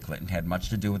State Hillary Clinton, had much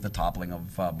to do with the toppling of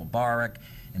Mubarak,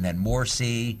 and then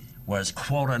Morsi was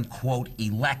quote-unquote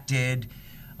elected,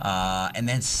 and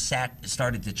then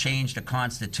started to change the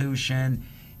Constitution,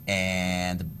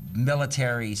 and the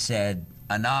military said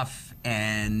enough,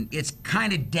 and it's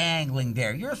kind of dangling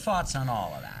there. Your thoughts on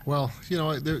all of that? Well, you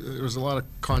know, there was a lot of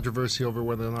controversy over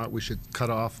whether or not we should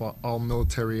cut off all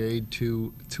military aid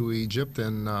to Egypt,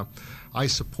 and I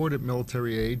supported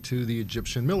military aid to the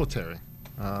Egyptian military,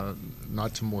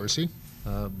 not to Morsi.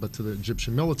 But to the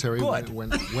Egyptian military. Good.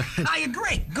 When I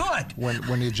agree. Good.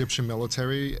 When the Egyptian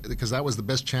military, because that was the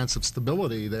best chance of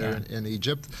stability there in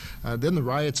Egypt. Then the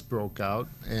riots broke out,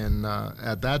 and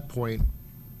at that point,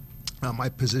 my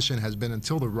position has been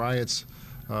until the riots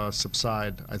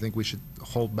subside, I think we should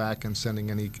hold back in sending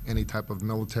any type of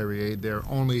military aid there,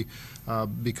 only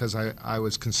because I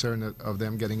was concerned of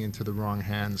them getting into the wrong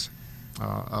hands.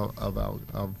 Of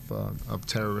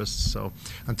terrorists. So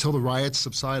until the riots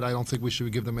subside, I don't think we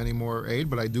should give them any more aid,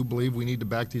 but I do believe we need to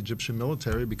back the Egyptian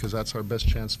military because that's our best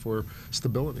chance for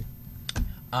stability.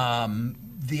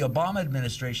 The Obama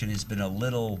administration has been a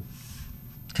little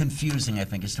confusing, I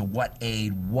think, as to what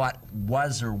aid, what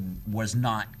was or was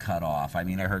not cut off. I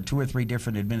mean, I heard 2 or 3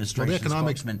 different administration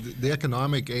spokesmen. The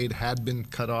economic aid had been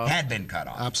cut off. Had been cut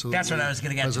off. Absolutely. That's what I was going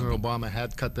to get to. President Obama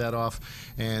had cut that off,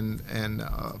 and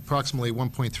approximately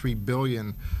 $1.3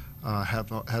 billion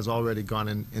has already gone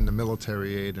in the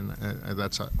military aid, and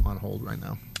that's on hold right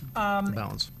now. The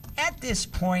balance. At this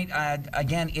point,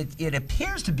 again, it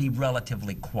appears to be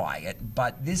relatively quiet,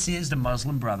 but this is the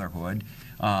Muslim Brotherhood,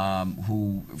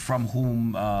 from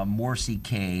whom Morsi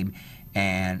came,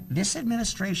 and this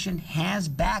administration has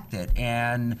backed it,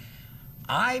 and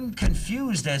I'm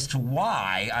confused as to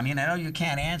why. I mean, I know you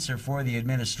can't answer for the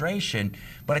administration,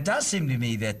 but it does seem to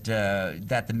me that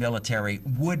that the military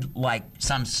would like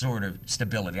some sort of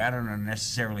stability. I don't know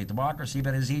necessarily democracy,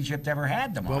 but has Egypt ever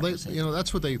had democracy? Well,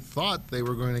 that's what they thought they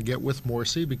were going to get with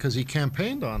Morsi because he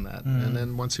campaigned on that. Mm-hmm. And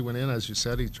then once he went in, as you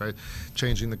said, he tried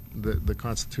changing the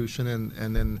Constitution.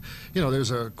 And then,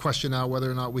 there's a question now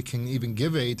whether or not we can even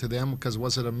give aid to them because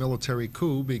was it a military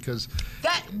coup? Because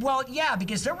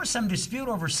because there was some dispute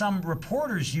over some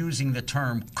reporters using the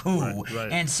term coup,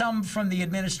 right. And some from the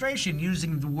administration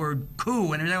using the word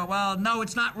coup, and they're like, well, no,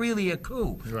 it's not really a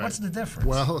coup. Right. What's the difference?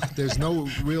 Well, there's no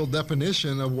real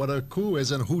definition of what a coup is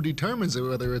and who determines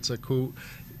whether it's a coup.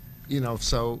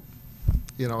 That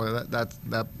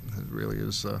really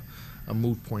is a a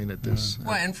moot point at this.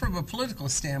 Well, and from a political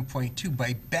standpoint, too,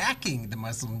 by backing the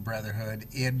Muslim Brotherhood,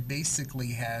 it basically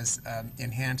has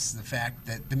enhanced the fact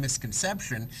that the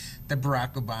misconception that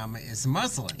Barack Obama is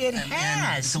Muslim. It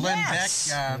has, and Glenn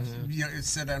yes. Beck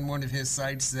said on one of his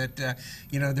sites that,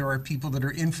 there are people that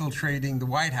are infiltrating the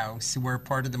White House who are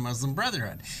part of the Muslim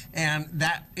Brotherhood. And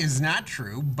that is not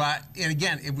true, but,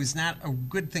 again, it was not a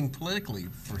good thing politically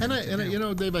for him to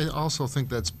do. Dave, I also think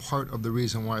that's part of the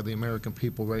reason why the American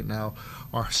people right now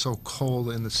are so cold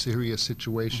in the Syria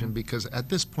situation, because at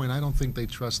this point I don't think they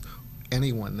trust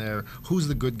anyone there. Who's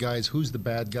the good guys? Who's the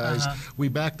bad guys? We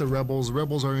back the rebels.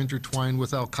 Rebels are intertwined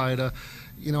with Al-Qaeda.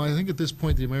 I think at this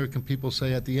point the American people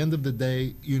say at the end of the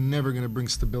day, you're never going to bring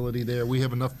stability there. We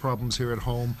have enough problems here at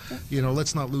home.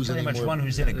 Let's not lose any more. Pretty much one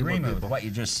who's in agreement with what you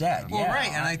just said. Well,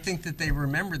 right, and I think that they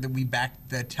remember that we backed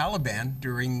the Taliban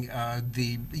during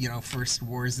the first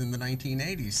wars in the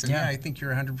 1980s. So I think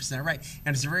you're 100% right.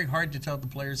 And it's very hard to tell the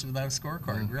players without a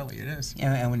scorecard. Really, it is.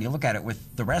 And when you look at it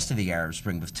with the rest of the Arab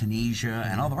Spring, with Tunisia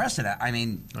and all the rest of that, I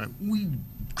mean, we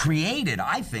created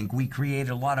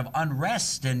a lot of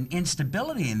unrest and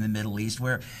instability in the Middle East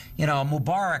where,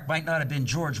 Mubarak might not have been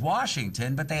George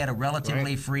Washington, but they had a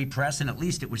relatively free press, and at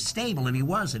least it was stable, and he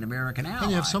was an American ally. And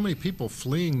you have so many people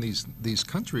fleeing these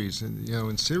countries. And,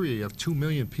 in Syria, you have 2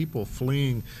 million people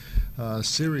fleeing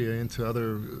Syria into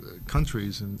other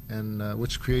countries, and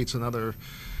which creates another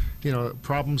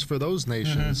problems for those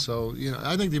nations. So,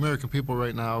 I think the American people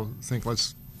right now think,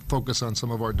 let's focus on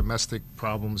some of our domestic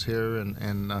problems here,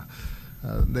 and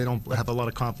they don't have a lot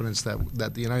of confidence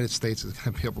that the United States is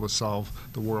going to be able to solve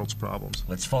the world's problems.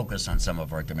 Let's focus on some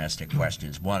of our domestic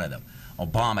questions. One of them,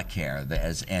 Obamacare,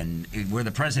 where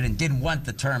the president didn't want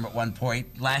the term at one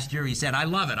point. Last year he said, I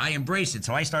love it, I embrace it,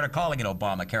 so I started calling it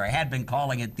Obamacare. I had been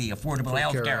calling it the Affordable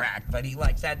Health Care Act, but he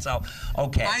likes that, so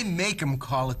okay. I make him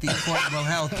call it the Affordable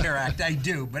Health Care Act. I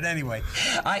do, but anyway.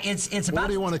 It's about. What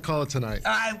do you want to call it tonight?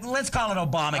 Let's call it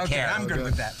Obamacare. Okay, I'm good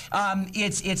with that.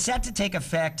 It's set to take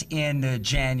effect in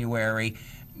January.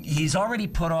 He's already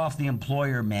put off the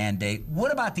employer mandate.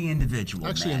 What about the individual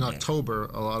Actually, mandate? in October,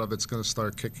 a lot of it's going to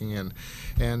start kicking in.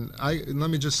 And let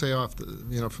me just say off,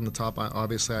 from the top,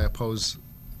 obviously I oppose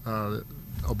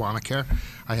Obamacare.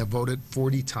 I have voted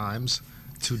 40 times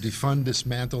to defund,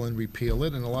 dismantle, and repeal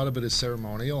it, and a lot of it is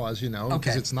ceremonial, as you know,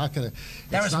 because it's not going to.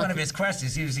 That was one of his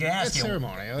questions. He was going to ask you. It's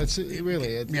ceremonial.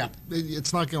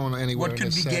 It's not going anywhere. What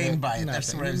could be gained by it?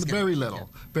 That's what I was very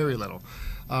little. Very little.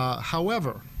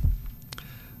 However,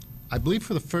 I believe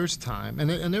for the first time,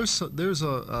 and there's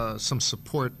some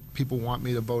support. People want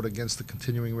me to vote against the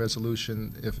continuing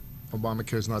resolution if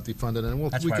Obamacare is not defunded,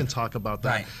 and we can talk about that.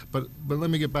 Right. But let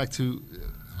me get back to,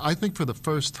 I think for the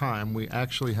first time we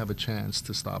actually have a chance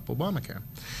to stop Obamacare,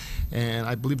 and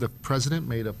I believe the president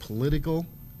made a political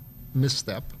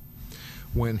misstep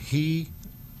when he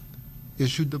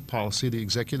issued the policy, the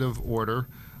executive order.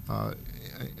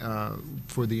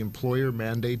 For the employer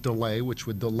mandate delay, which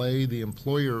would delay the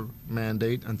employer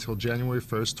mandate until January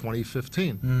 1st,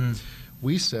 2015.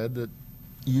 We said that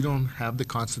you don't have the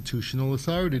constitutional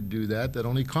authority to do that, that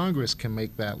only Congress can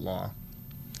make that law.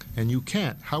 And you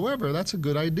can't. However, that's a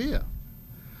good idea.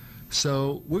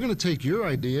 So we're going to take your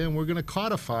idea and we're going to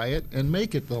codify it and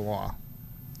make it the law,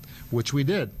 which we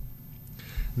did.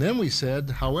 Then we said,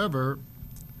 however,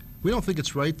 we don't think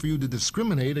it's right for you to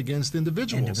discriminate against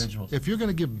individuals. If you're going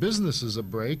to give businesses a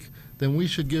break, then we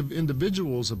should give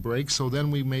individuals a break. So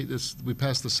then we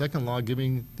passed the second law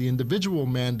giving the individual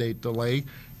mandate delay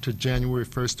to January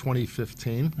 1st,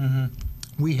 2015.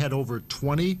 We had over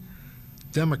 20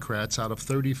 Democrats out of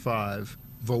 35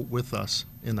 vote with us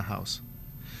in the House.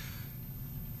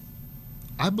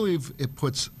 I believe it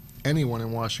puts anyone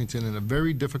in Washington in a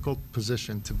very difficult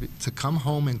position to come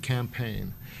home and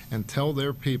campaign and tell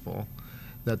their people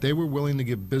that they were willing to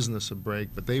give business a break,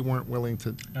 but they weren't willing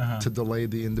to delay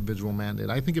the individual mandate.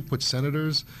 I think it puts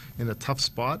senators in a tough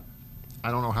spot.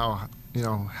 I don't know how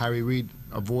Harry Reid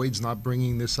avoids not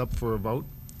bringing this up for a vote.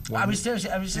 I was just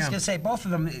going to say, both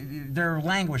of them, they're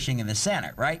languishing in the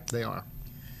Senate, right? They are.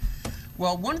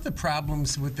 Well, one of the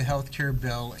problems with the health care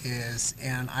bill is,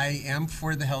 and I am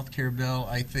for the health care bill,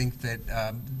 I think that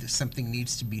something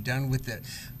needs to be done with it.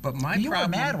 But you were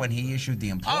mad when he issued the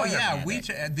employer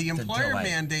mandate. The employer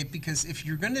mandate, because if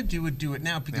you're going to do it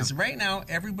now, because right now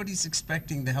everybody's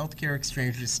expecting the health care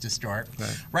exchanges to start.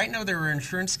 Right now there are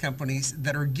insurance companies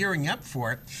that are gearing up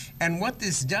for it, and what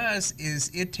this does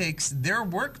is it takes their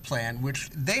work plan,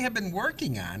 which they have been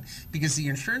working on, because the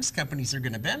insurance companies are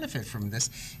going to benefit from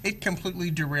this. It completely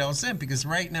derails them, because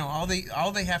right now all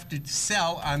they have to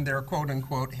sell on their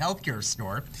quote-unquote healthcare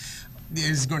store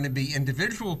is going to be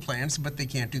individual plans, but they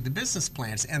can't do the business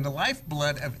plans. And the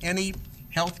lifeblood of any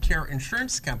healthcare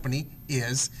insurance company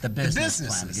is the businesses.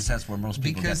 Plan, because that's where most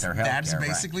people get their health care. That's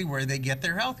basically where they get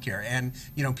their health care. And,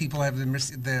 you know, people have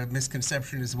the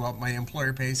misconception as well, my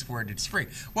employer pays for it, it's free.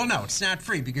 Well, no, it's not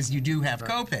free because you do have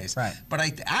co-pays. Right. But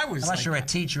I was unless you're a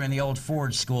teacher in the old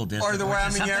Ford school district. Or the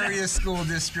Wyoming area school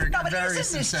district. No, but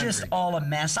isn't this just all a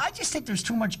mess? I just think there's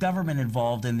too much government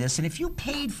involved in this. And if you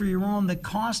paid for your own, the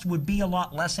cost would be a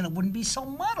lot less and it wouldn't be so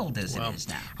muddled as it is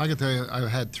now. I can tell you, I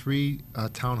had 3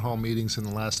 town hall meetings in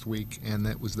the last week, and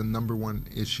that was the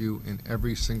 #1 issue in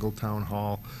every single town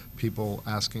hall. People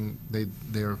asking,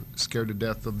 they're scared to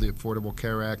death of the Affordable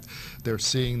Care Act. They're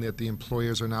seeing that the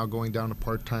employers are now going down to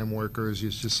part-time workers. You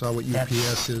just saw what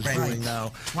UPS is doing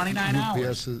now. 29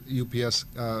 hours. UPS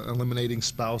eliminating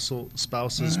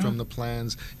spouses from the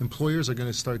plans. Employers are going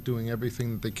to start doing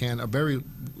everything that they can. A very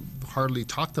hardly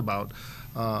talked about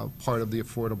part of the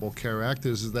Affordable Care Act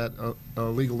is that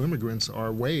illegal immigrants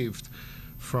are waived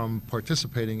from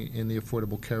participating in the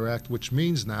Affordable Care Act, which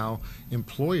means now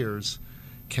employers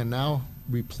can now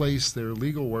replace their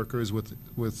legal workers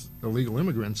with illegal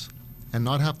immigrants and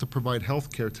not have to provide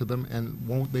health care to them, and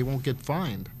they won't get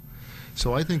fined.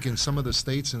 So I think in some of the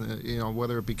states, you know,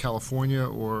 whether it be California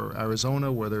or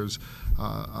Arizona, where there's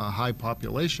a high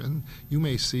population, you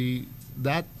may see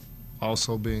that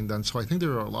also being done. So I think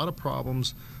there are a lot of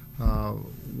problems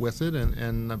with it,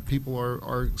 and people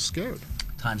are scared.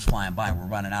 Time's flying by. We're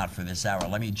running out for this hour.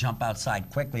 Let me jump outside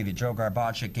quickly to Joe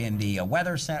Garbaczyk in the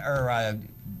weather center.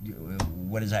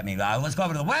 What does that mean? Let's go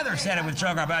over to the weather center with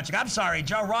Joe Garbaczyk. I'm sorry,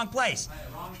 Joe, wrong place.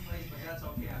 Wrong place, but that's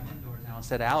okay. I'm indoors now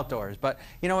instead of outdoors. But,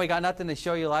 you know, we got nothing to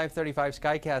show you live. 35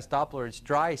 Skycast Doppler. It's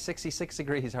dry, 66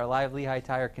 degrees. Our live Lehigh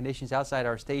tire conditions outside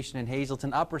our station in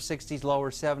Hazleton. Upper 60s,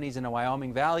 lower 70s in the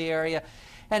Wyoming Valley area.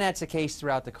 And that's the case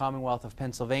throughout the Commonwealth of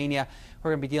Pennsylvania.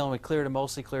 We're going to be dealing with clear to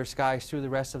mostly clear skies through the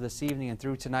rest of this evening and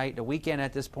through tonight. The weekend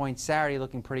at this point, Saturday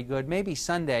looking pretty good. Maybe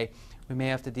Sunday, we may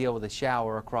have to deal with a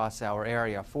shower across our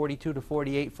area. 42 to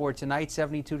 48 for tonight,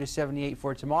 72 to 78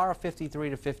 for tomorrow,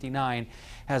 53 to 59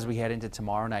 as we head into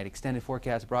tomorrow night. Extended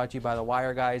forecast brought to you by the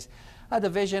Wire Guys. A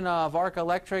division of Arc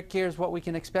Electric. Here's what we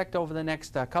can expect over the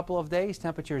next couple of days.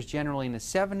 Temperatures generally in the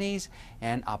 70s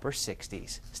and upper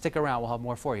 60s. Stick around. We'll have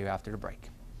more for you after the break.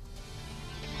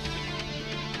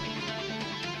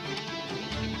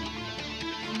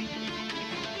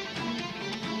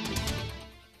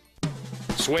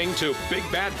 Swing to Big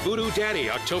Bad Voodoo Daddy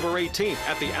October 18th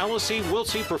at the Alice E.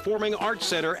 Wiltsey Performing Arts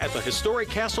Center at the historic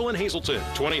castle in Hazleton.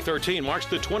 2013 marks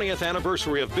the 20th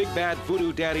anniversary of Big Bad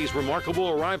Voodoo Daddy's remarkable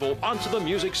arrival onto the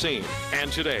music scene.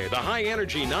 And today, the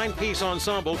high-energy 9-piece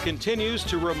ensemble continues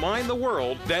to remind the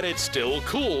world that it's still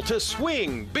cool to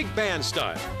swing big band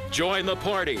style. Join the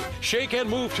party. Shake and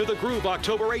move to the groove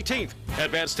October 18th.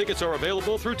 Advance tickets are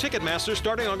available through Ticketmaster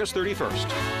starting August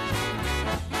 31st.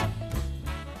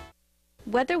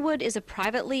 Weatherwood is a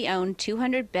privately owned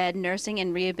 200-bed nursing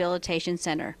and rehabilitation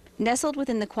center. Nestled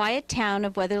within the quiet town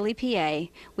of Weatherly, PA,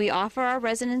 we offer our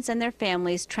residents and their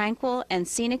families tranquil and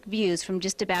scenic views from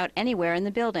just about anywhere in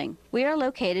the building. We are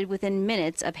located within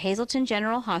minutes of Hazleton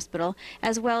General Hospital,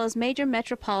 as well as major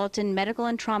metropolitan medical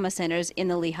and trauma centers in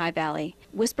the Lehigh Valley.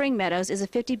 Whispering Meadows is a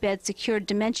 50-bed secured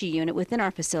dementia unit within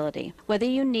our facility. Whether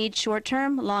you need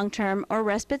short-term, long-term, or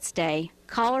respite stay,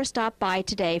 call or stop by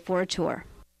today for a tour.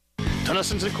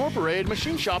 Tennyson's Incorporated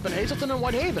Machine Shop in Hazleton and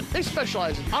Whitehaven. They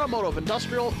specialize in automotive,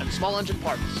 industrial, and small engine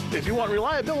parts. If you want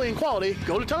reliability and quality,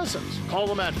 go to Tennyson's. Call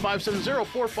them at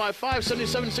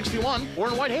 570-455-7761 or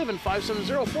in Whitehaven,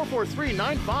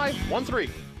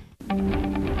 570-443-9513.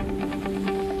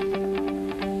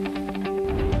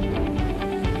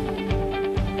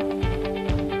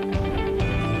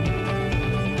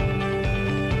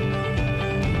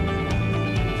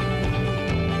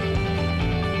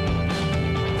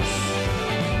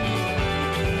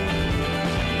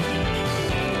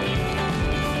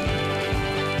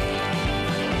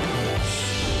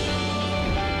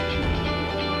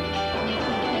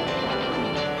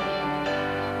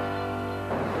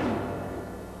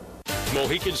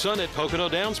 Mohican Sun at Pocono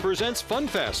Downs presents Fun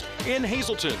Fest in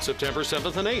Hazleton, September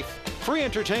 7th and 8th. Free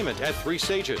entertainment at 3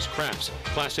 stages, crafts,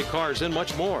 classic cars, and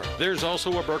much more. There's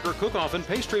also a burger cook-off and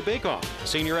pastry bake-off,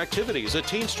 senior activities, a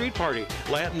teen street party,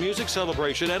 Latin music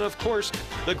celebration, and of course,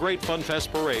 the Great Fun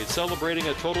Fest Parade celebrating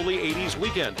a totally 80s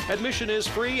weekend. Admission is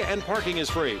free and parking is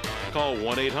free. Call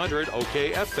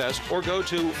 1-800-OKFest or go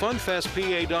to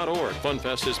funfestpa.org.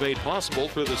 FunFest is made possible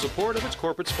through the support of its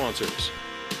corporate sponsors.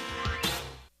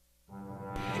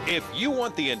 If you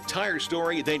want the entire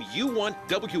story, then you want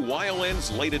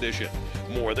WYLN's Late Edition.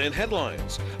 More than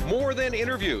headlines, more than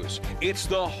interviews, it's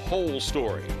the whole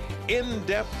story.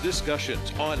 In-depth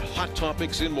discussions on hot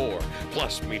topics and more.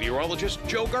 Plus, meteorologist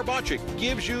Joe Garbacic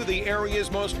gives you the area's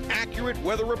most accurate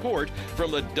weather report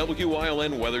from the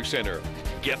WILN Weather Center.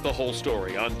 Get the whole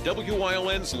story on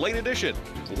WILN's Late Edition,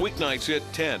 weeknights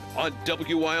at 10 on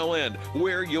WILN.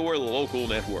 We're your local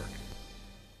network.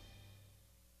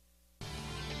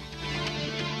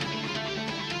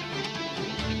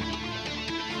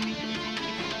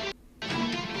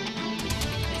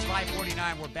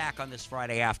 We're back on this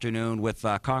Friday afternoon with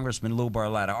Congressman Lou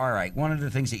Barletta. All right, one of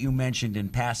the things that you mentioned in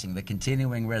passing, the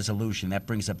continuing resolution, that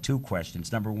brings up two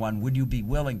questions. Number one, would you be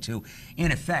willing to,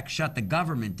 in effect, shut the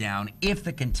government down if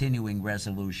the continuing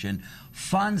resolution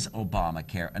funds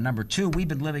Obamacare? And number two, we've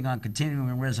been living on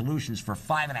continuing resolutions for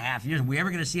 5.5 years. Are we ever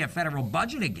going to see a federal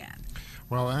budget again?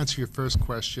 Well, I'll answer your first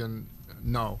question.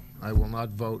 No, I will not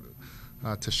vote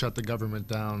to shut the government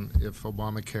down if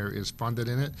Obamacare is funded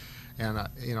in it. And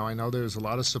I know there's a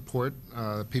lot of support.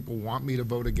 People want me to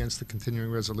vote against the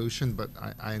continuing resolution, but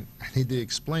I need to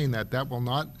explain that will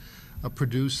not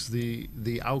produce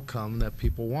the outcome that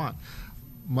people want.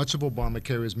 Much of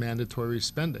Obamacare is mandatory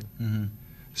spending. Mm-hmm.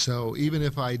 So even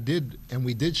if I did, and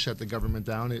we did shut the government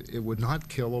down, it would not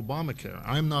kill Obamacare.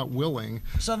 I'm not willing.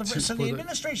 So the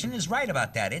administration is right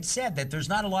about that. It said that there's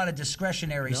not a lot of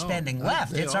discretionary spending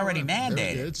left. It's already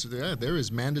mandated. There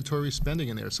is mandatory spending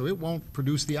in there, so it won't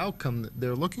produce the outcome that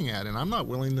they're looking at. And I'm not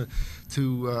willing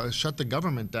to shut the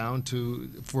government down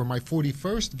for my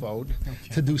 41st vote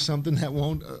to do something that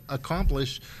won't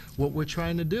accomplish what we're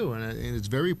trying to do. And it's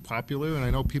very popular, and I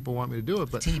know people want me to do it,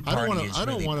 but I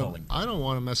don't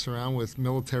want to mess around with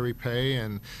military pay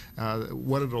and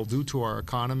what it'll do to our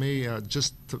economy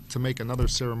just to make another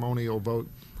ceremonial vote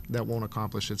that won't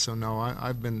accomplish it. So no,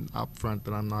 I've been upfront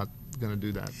that I'm not going to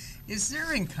do that. Is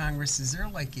there in Congress, is there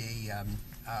like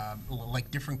like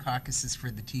different caucuses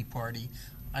for the Tea Party?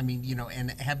 I mean,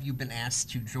 and have you been asked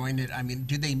to join it? I mean,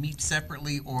 do they meet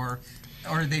separately, or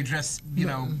are they just,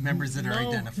 members that are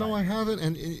identified? No, I haven't.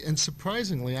 And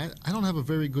surprisingly, I don't have a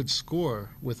very good score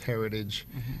with Heritage.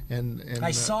 Mm-hmm. And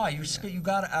I saw you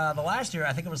got the last year,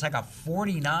 I think it was like a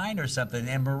 49 or something,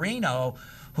 and Marino,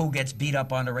 who gets beat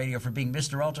up on the radio for being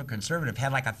Mr. Ultra-Conservative,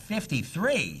 had like a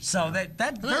 53. So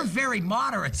they're very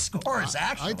moderate scores,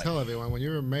 actually. I tell everyone, when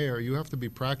you're a mayor, you have to be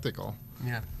practical.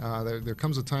 Yeah. There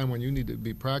comes a time when you need to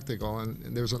be practical,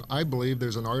 and I believe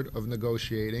there's an art of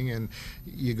negotiating, and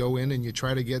you go in and you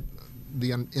try to get the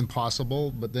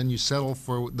impossible, but then you settle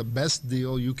for the best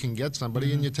deal you can get somebody,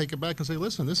 mm-hmm. and you take it back and say,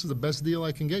 listen, this is the best deal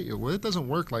I can get you. Well, it doesn't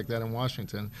work like that in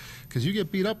Washington, because you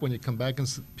get beat up when you come back and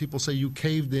people say you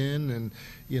caved in, and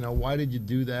why did you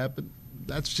do that? But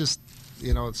that's just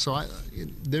so I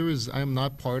am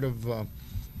not part of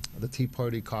the Tea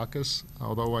Party caucus,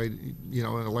 although in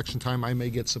election time I may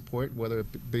get support, whether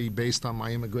it be based on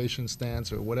my immigration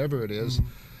stance or whatever it is.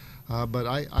 Mm-hmm. But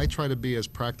I try to be as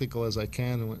practical as I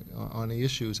can on the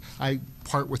issues. I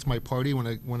part with my party when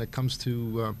it comes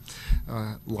to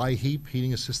LIHEAP,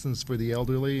 heating assistance for the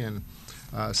elderly, and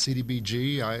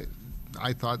CDBG.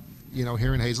 I thought,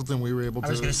 here in Hazleton we were able to.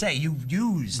 I was going to say, you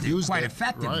used it quite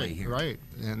effectively here. Right,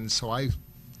 and so I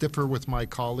differ with my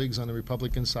colleagues on the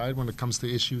Republican side when it comes to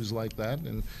issues like that,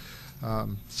 and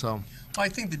so. Well, I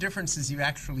think the difference is you've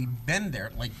actually been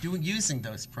there, like using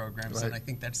those programs, right. And I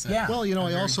think that's well,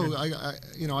 I also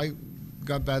I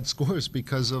got bad scores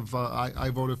because of I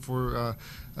voted for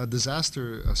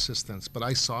disaster assistance, but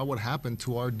I saw what happened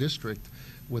to our district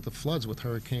with the floods, with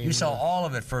Hurricane. You saw all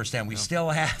of it firsthand. We still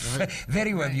have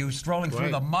video of you strolling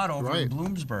through the mud over in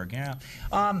Bloomsburg. Yeah,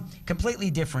 completely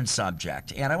different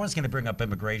subject. And I was going to bring up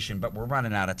immigration, but we're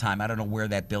running out of time. I don't know where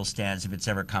that bill stands, if it's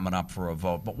ever coming up for a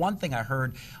vote. But one thing I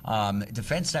heard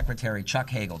Defense Secretary Chuck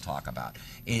Hagel talk about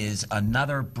is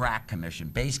another BRAC commission,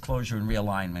 Base Closure and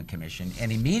Realignment Commission. And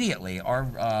immediately,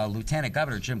 our Lieutenant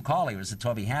Governor Jim Cawley was at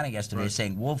Toby Hanna yesterday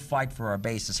saying, we'll fight for our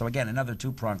bases. So again, another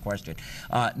two-pronged question.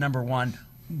 Number one,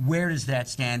 where does that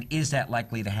stand? Is that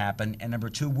likely to happen? And number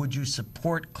two, would you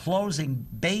support closing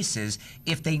bases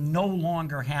if they no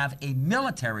longer have a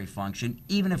military function,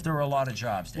 even if there are a lot of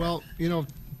jobs there? Well,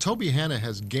 Toby Hanna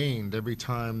has gained every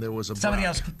time there was a somebody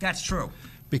else. That's true.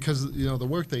 Because the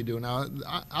work they do now,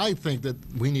 I think that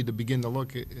we need to begin to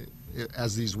look at,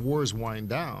 as these wars wind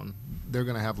down, they're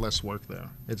going to have less work there.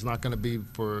 It's not going to be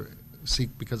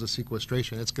because of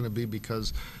sequestration. It's going to be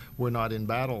because we're not in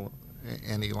battle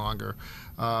any longer.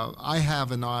 I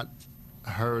have not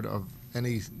heard of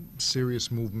any serious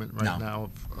movement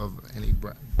now of any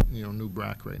new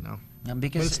BRAC right now.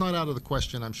 But it's not out of the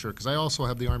question, I'm sure, because I also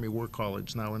have the Army War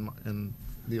College now in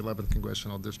the 11th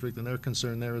Congressional District, and they're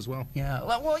concerned there as well. Yeah,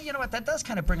 well, you know what, that does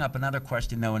kind of bring up another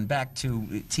question, though, and back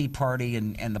to Tea Party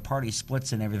and the party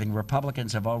splits and everything.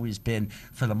 Republicans have always been,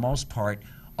 for the most part,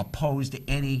 opposed to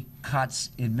any cuts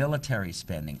in military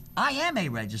spending. I am a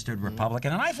registered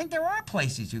Republican, and I think there are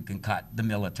places you can cut the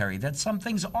military, that some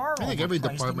things are I think every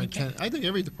department can. I think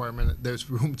every department,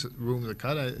 there's room to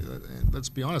cut. Let's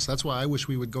be honest, that's why I wish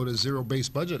we would go to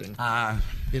zero-based budgeting.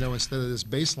 You know, instead of this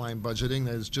baseline budgeting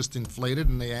that is just inflated,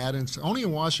 and they add in. Only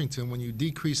in Washington, when you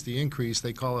decrease the increase,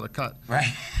 they call it a cut.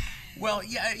 Right. Well,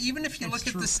 yeah, even if you look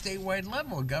at the statewide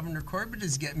level, Governor Corbett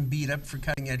is getting beat up for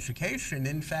cutting education.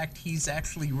 In fact, he's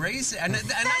actually raised it. And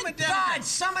I'm a Democrat. God,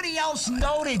 somebody else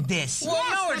noted this. Well,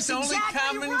 yes, no, it's only exactly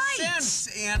common right.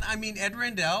 sense. And I mean, Ed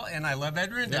Rendell, and I love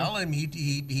Ed Rendell, and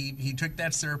he took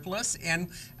that surplus, and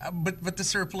but the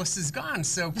surplus is gone.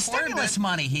 So the stimulus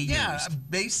money he used.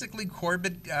 Basically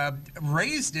Corbett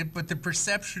raised it, but the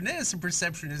perception is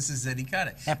that he cut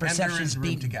it. That perception is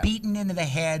beaten into the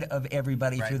head of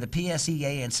everybody through the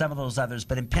PSEA and some of those others.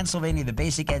 But in Pennsylvania, the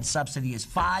basic ed subsidy is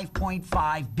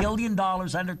 $5.5 billion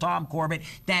under Tom Corbett.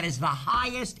 That is the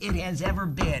highest it has ever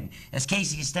been. As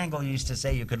Casey Stengel used to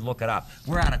say, you could look it up.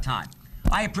 We're out of time.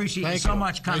 I appreciate you so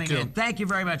much coming in. Thank you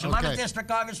very much. 11th District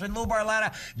Congressman Lou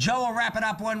Barletta. Joe will wrap it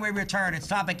up when we return. It's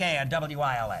Topic A on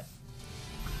WILN.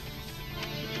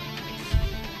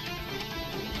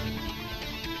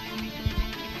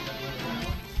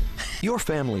 Your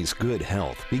family's good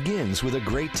health begins with a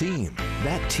great team.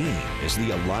 That team is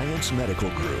the Alliance Medical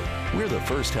Group. We're the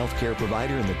first healthcare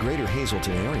provider in the greater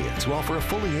Hazleton area to offer a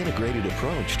fully integrated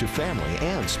approach to family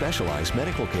and specialized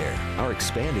medical care. Our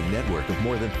expanding network of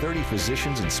more than 30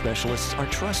 physicians and specialists are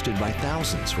trusted by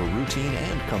thousands for routine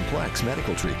and complex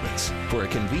medical treatments. For a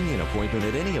convenient appointment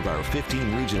at any of our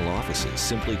 15 regional offices,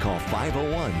 simply call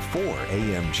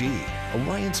 501-4AMG.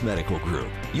 Alliance Medical Group.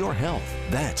 Your health,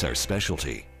 that's our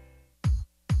specialty.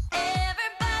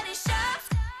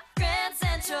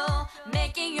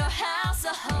 Making your house a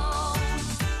home.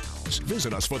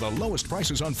 Visit us for the lowest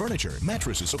prices on furniture,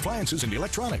 mattresses, appliances, and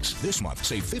electronics. This month,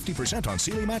 save 50% on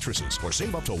Sealy mattresses or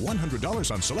save up to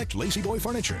 $100 on select Lazy Boy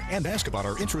furniture. And ask about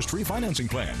our interest-free financing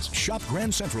plans. Shop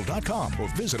GrandCentral.com or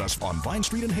visit us on Vine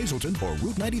Street in Hazleton or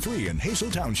Route 93 in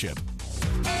Hazel Township.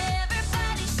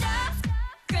 Everybody shops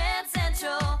Grand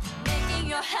Central, making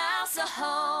your house a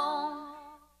home.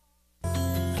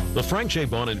 The Frank J.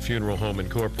 Bonin Funeral Home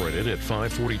Incorporated at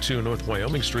 542 North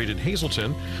Wyoming Street in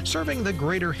Hazleton, serving the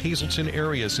greater Hazleton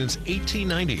area since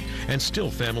 1890 and still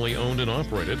family owned and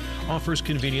operated, offers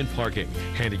convenient parking,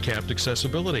 handicapped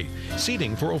accessibility,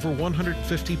 seating for over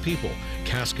 150 people,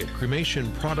 casket, cremation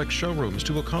product showrooms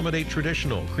to accommodate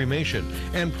traditional, cremation,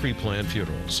 and pre-planned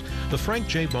funerals. The Frank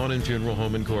J. Bonin Funeral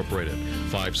Home Incorporated,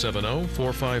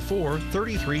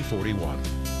 570-454-3341.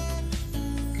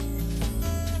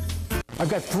 I've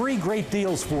got 3 great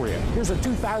deals for you. Here's a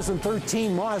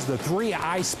 2013 Mazda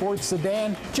 3i Sport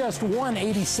Sedan, just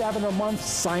 $187 a month,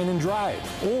 sign and drive.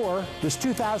 Or this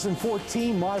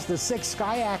 2014 Mazda 6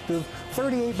 Skyactiv,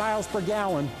 38 miles per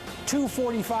gallon,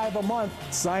 $245 a month,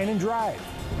 sign and drive.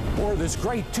 Or this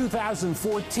great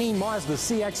 2014 Mazda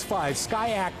CX-5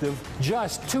 Skyactiv,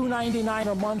 just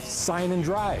 $299 a month, sign and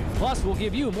drive. Plus, we'll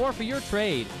give you more for your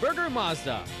trade. Burger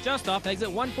Mazda, just off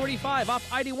exit 145 off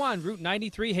ID1, Route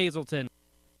 93, Hazleton.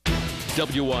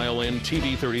 WILN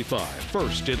TV 35,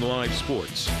 first in live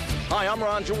sports. Hi, I'm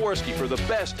Ron Jaworski. For the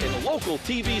best in local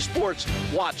TV sports,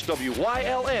 watch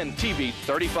WILN TV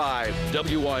 35.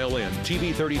 WILN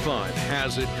TV 35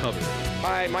 has it covered.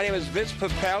 Hi, my name is Vince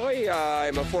Papelli.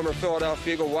 I'm a former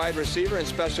Philadelphia Eagle wide receiver and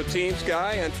special teams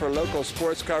guy, and for local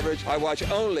sports coverage, I watch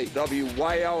only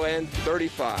WILN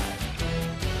 35.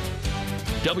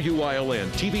 WILN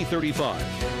TV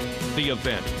 35, the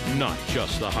event, not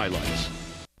just the highlights.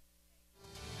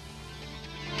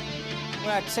 We're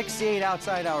at 68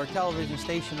 outside our television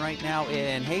station right now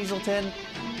in Hazleton,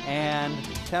 and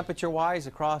temperature-wise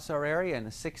across our area in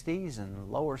the 60s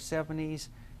and lower 70s.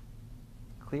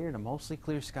 Clear to mostly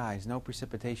clear skies, no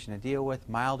precipitation to deal with,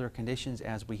 milder conditions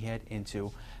as we head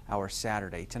into our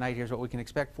Saturday. Tonight, here's what we can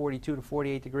expect: 42 to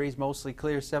 48 degrees, mostly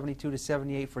clear, 72 to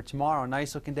 78 for tomorrow.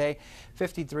 Nice looking day,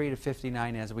 53 to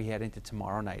 59 as we head into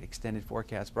tomorrow night. Extended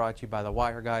forecast brought to you by the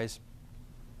Wire guys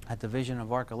at Division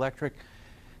of Arc Electric.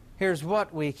 Here's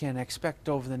what we can expect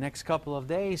over the next couple of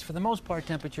days. For the most part,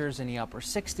 temperatures in the upper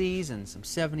 60s and some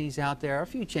 70s out there. A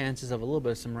few chances of a little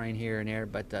bit of some rain here and there,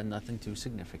 but nothing too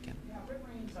significant. Yeah, if it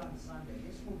rains on Sunday,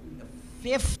 this will be the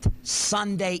 5th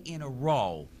Sunday in a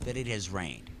row that it has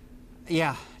rained.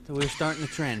 Yeah, we're starting the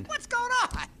trend. What's going on?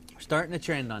 We're starting the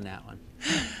trend on that one.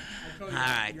 told you All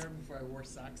right. year before I wore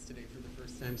socks today for the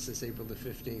first time since April the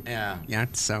 15th. Yeah. Yeah,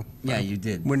 so. Yeah, you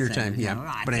did. Wintertime, Say, yeah. You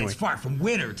know, But anyway. It's far from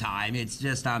winter time. It's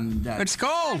just It's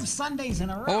cold. 5 Sundays in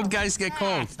a row. Old guys get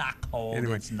cold. It's not cold.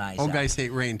 Anyway, It's nice. old out. guys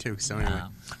hate rain, too, so anyway.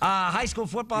 High school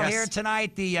football Yes. here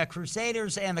tonight. The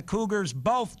Crusaders and the Cougars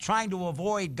both trying to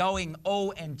avoid going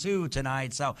 0-2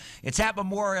 tonight. So it's at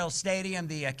Memorial Stadium.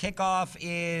 The kickoff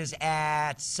is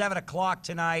at 7 o'clock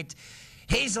tonight.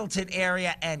 Hazelton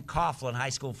area and Coughlin High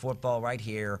School football right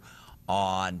here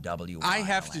on WYLN. I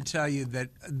have to tell you that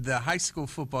the high school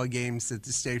football games that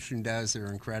the station does are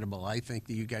incredible. I think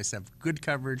that you guys have good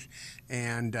coverage,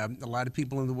 and a lot of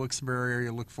people in the Wilkes-Barre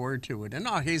area look forward to it, and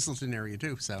Hazelton area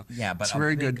too. So yeah, but it's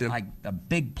very good. A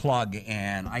big plug,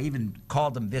 and I even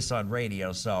called them this on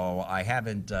radio, so I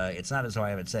haven't. It's not as though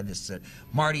I haven't said this.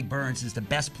 Marty Burns is the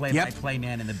best play-by-play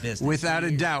man in the business, without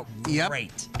a doubt. Yep,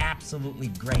 great, absolutely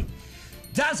great.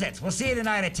 Does it? We'll see you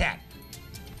tonight at 10.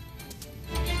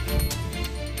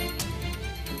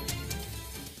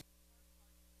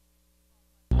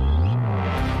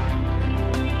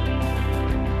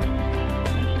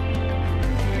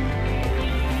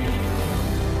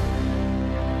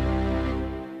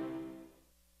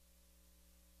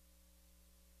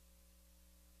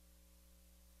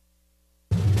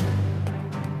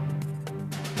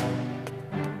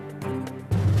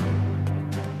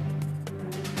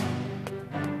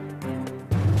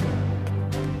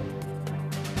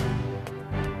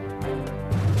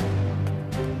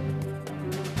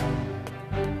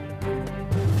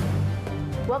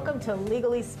 Welcome to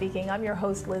Legally Speaking. I'm your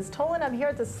host, Liz Tolan. I'm here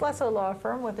at the Slesso Law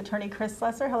Firm with attorney Chris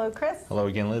Slesser. Hello, Chris. Hello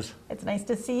again, Liz. It's nice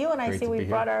to see you, and I Great see to be we've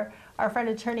brought our friend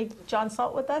attorney John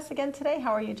Salt with us again today.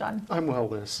 How are you, John? I'm well,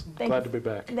 Liz. Glad to be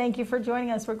back. Thank you for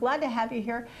joining us. We're glad to have you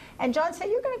here. And John, so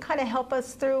you're going to kind of help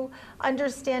us through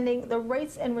understanding the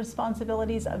rights and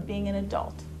responsibilities of being an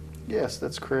adult. Yes,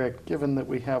 that's correct. Given that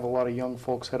we have a lot of young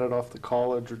folks headed off to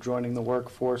college or joining the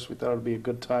workforce, we thought it would be a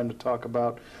good time to talk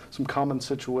about some common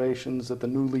situations that the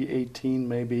newly 18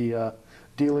 may be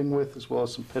dealing with, as well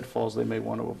as some pitfalls they may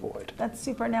want to avoid. That's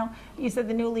super. Now, you said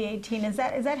the newly 18. Is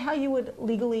that how you would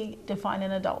legally define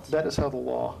an adult? That is how the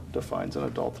law defines an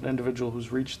adult, an individual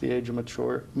who's reached the age of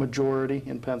majority.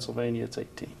 In Pennsylvania, it's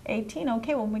 18. 18,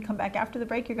 okay. When we come back after the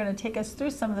break, you're going to take us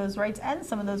through some of those rights and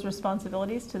some of those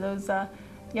responsibilities to those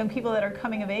young people that are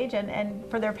coming of age, and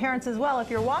for their parents as well. If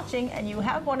you're watching and you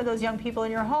have one of those young people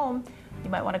in your home, you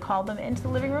might want to call them into the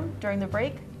living room during the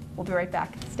break. We'll be right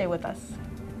back. Stay with us.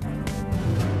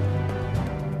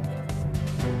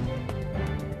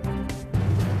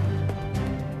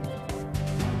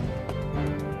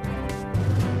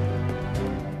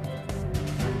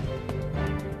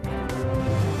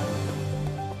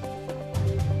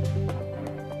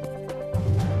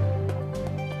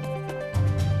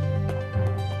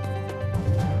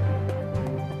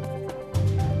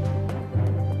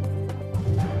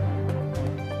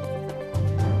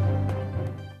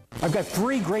 I've got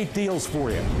 3 great deals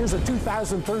for you. Here's a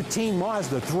 2013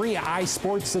 Mazda 3i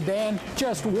Sport Sedan,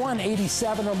 just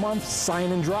 $187 a month,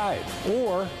 sign and drive.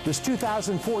 Or this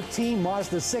 2014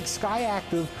 Mazda 6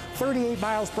 Skyactiv, 38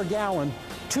 miles per gallon,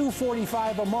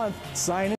 $245 a month, sign and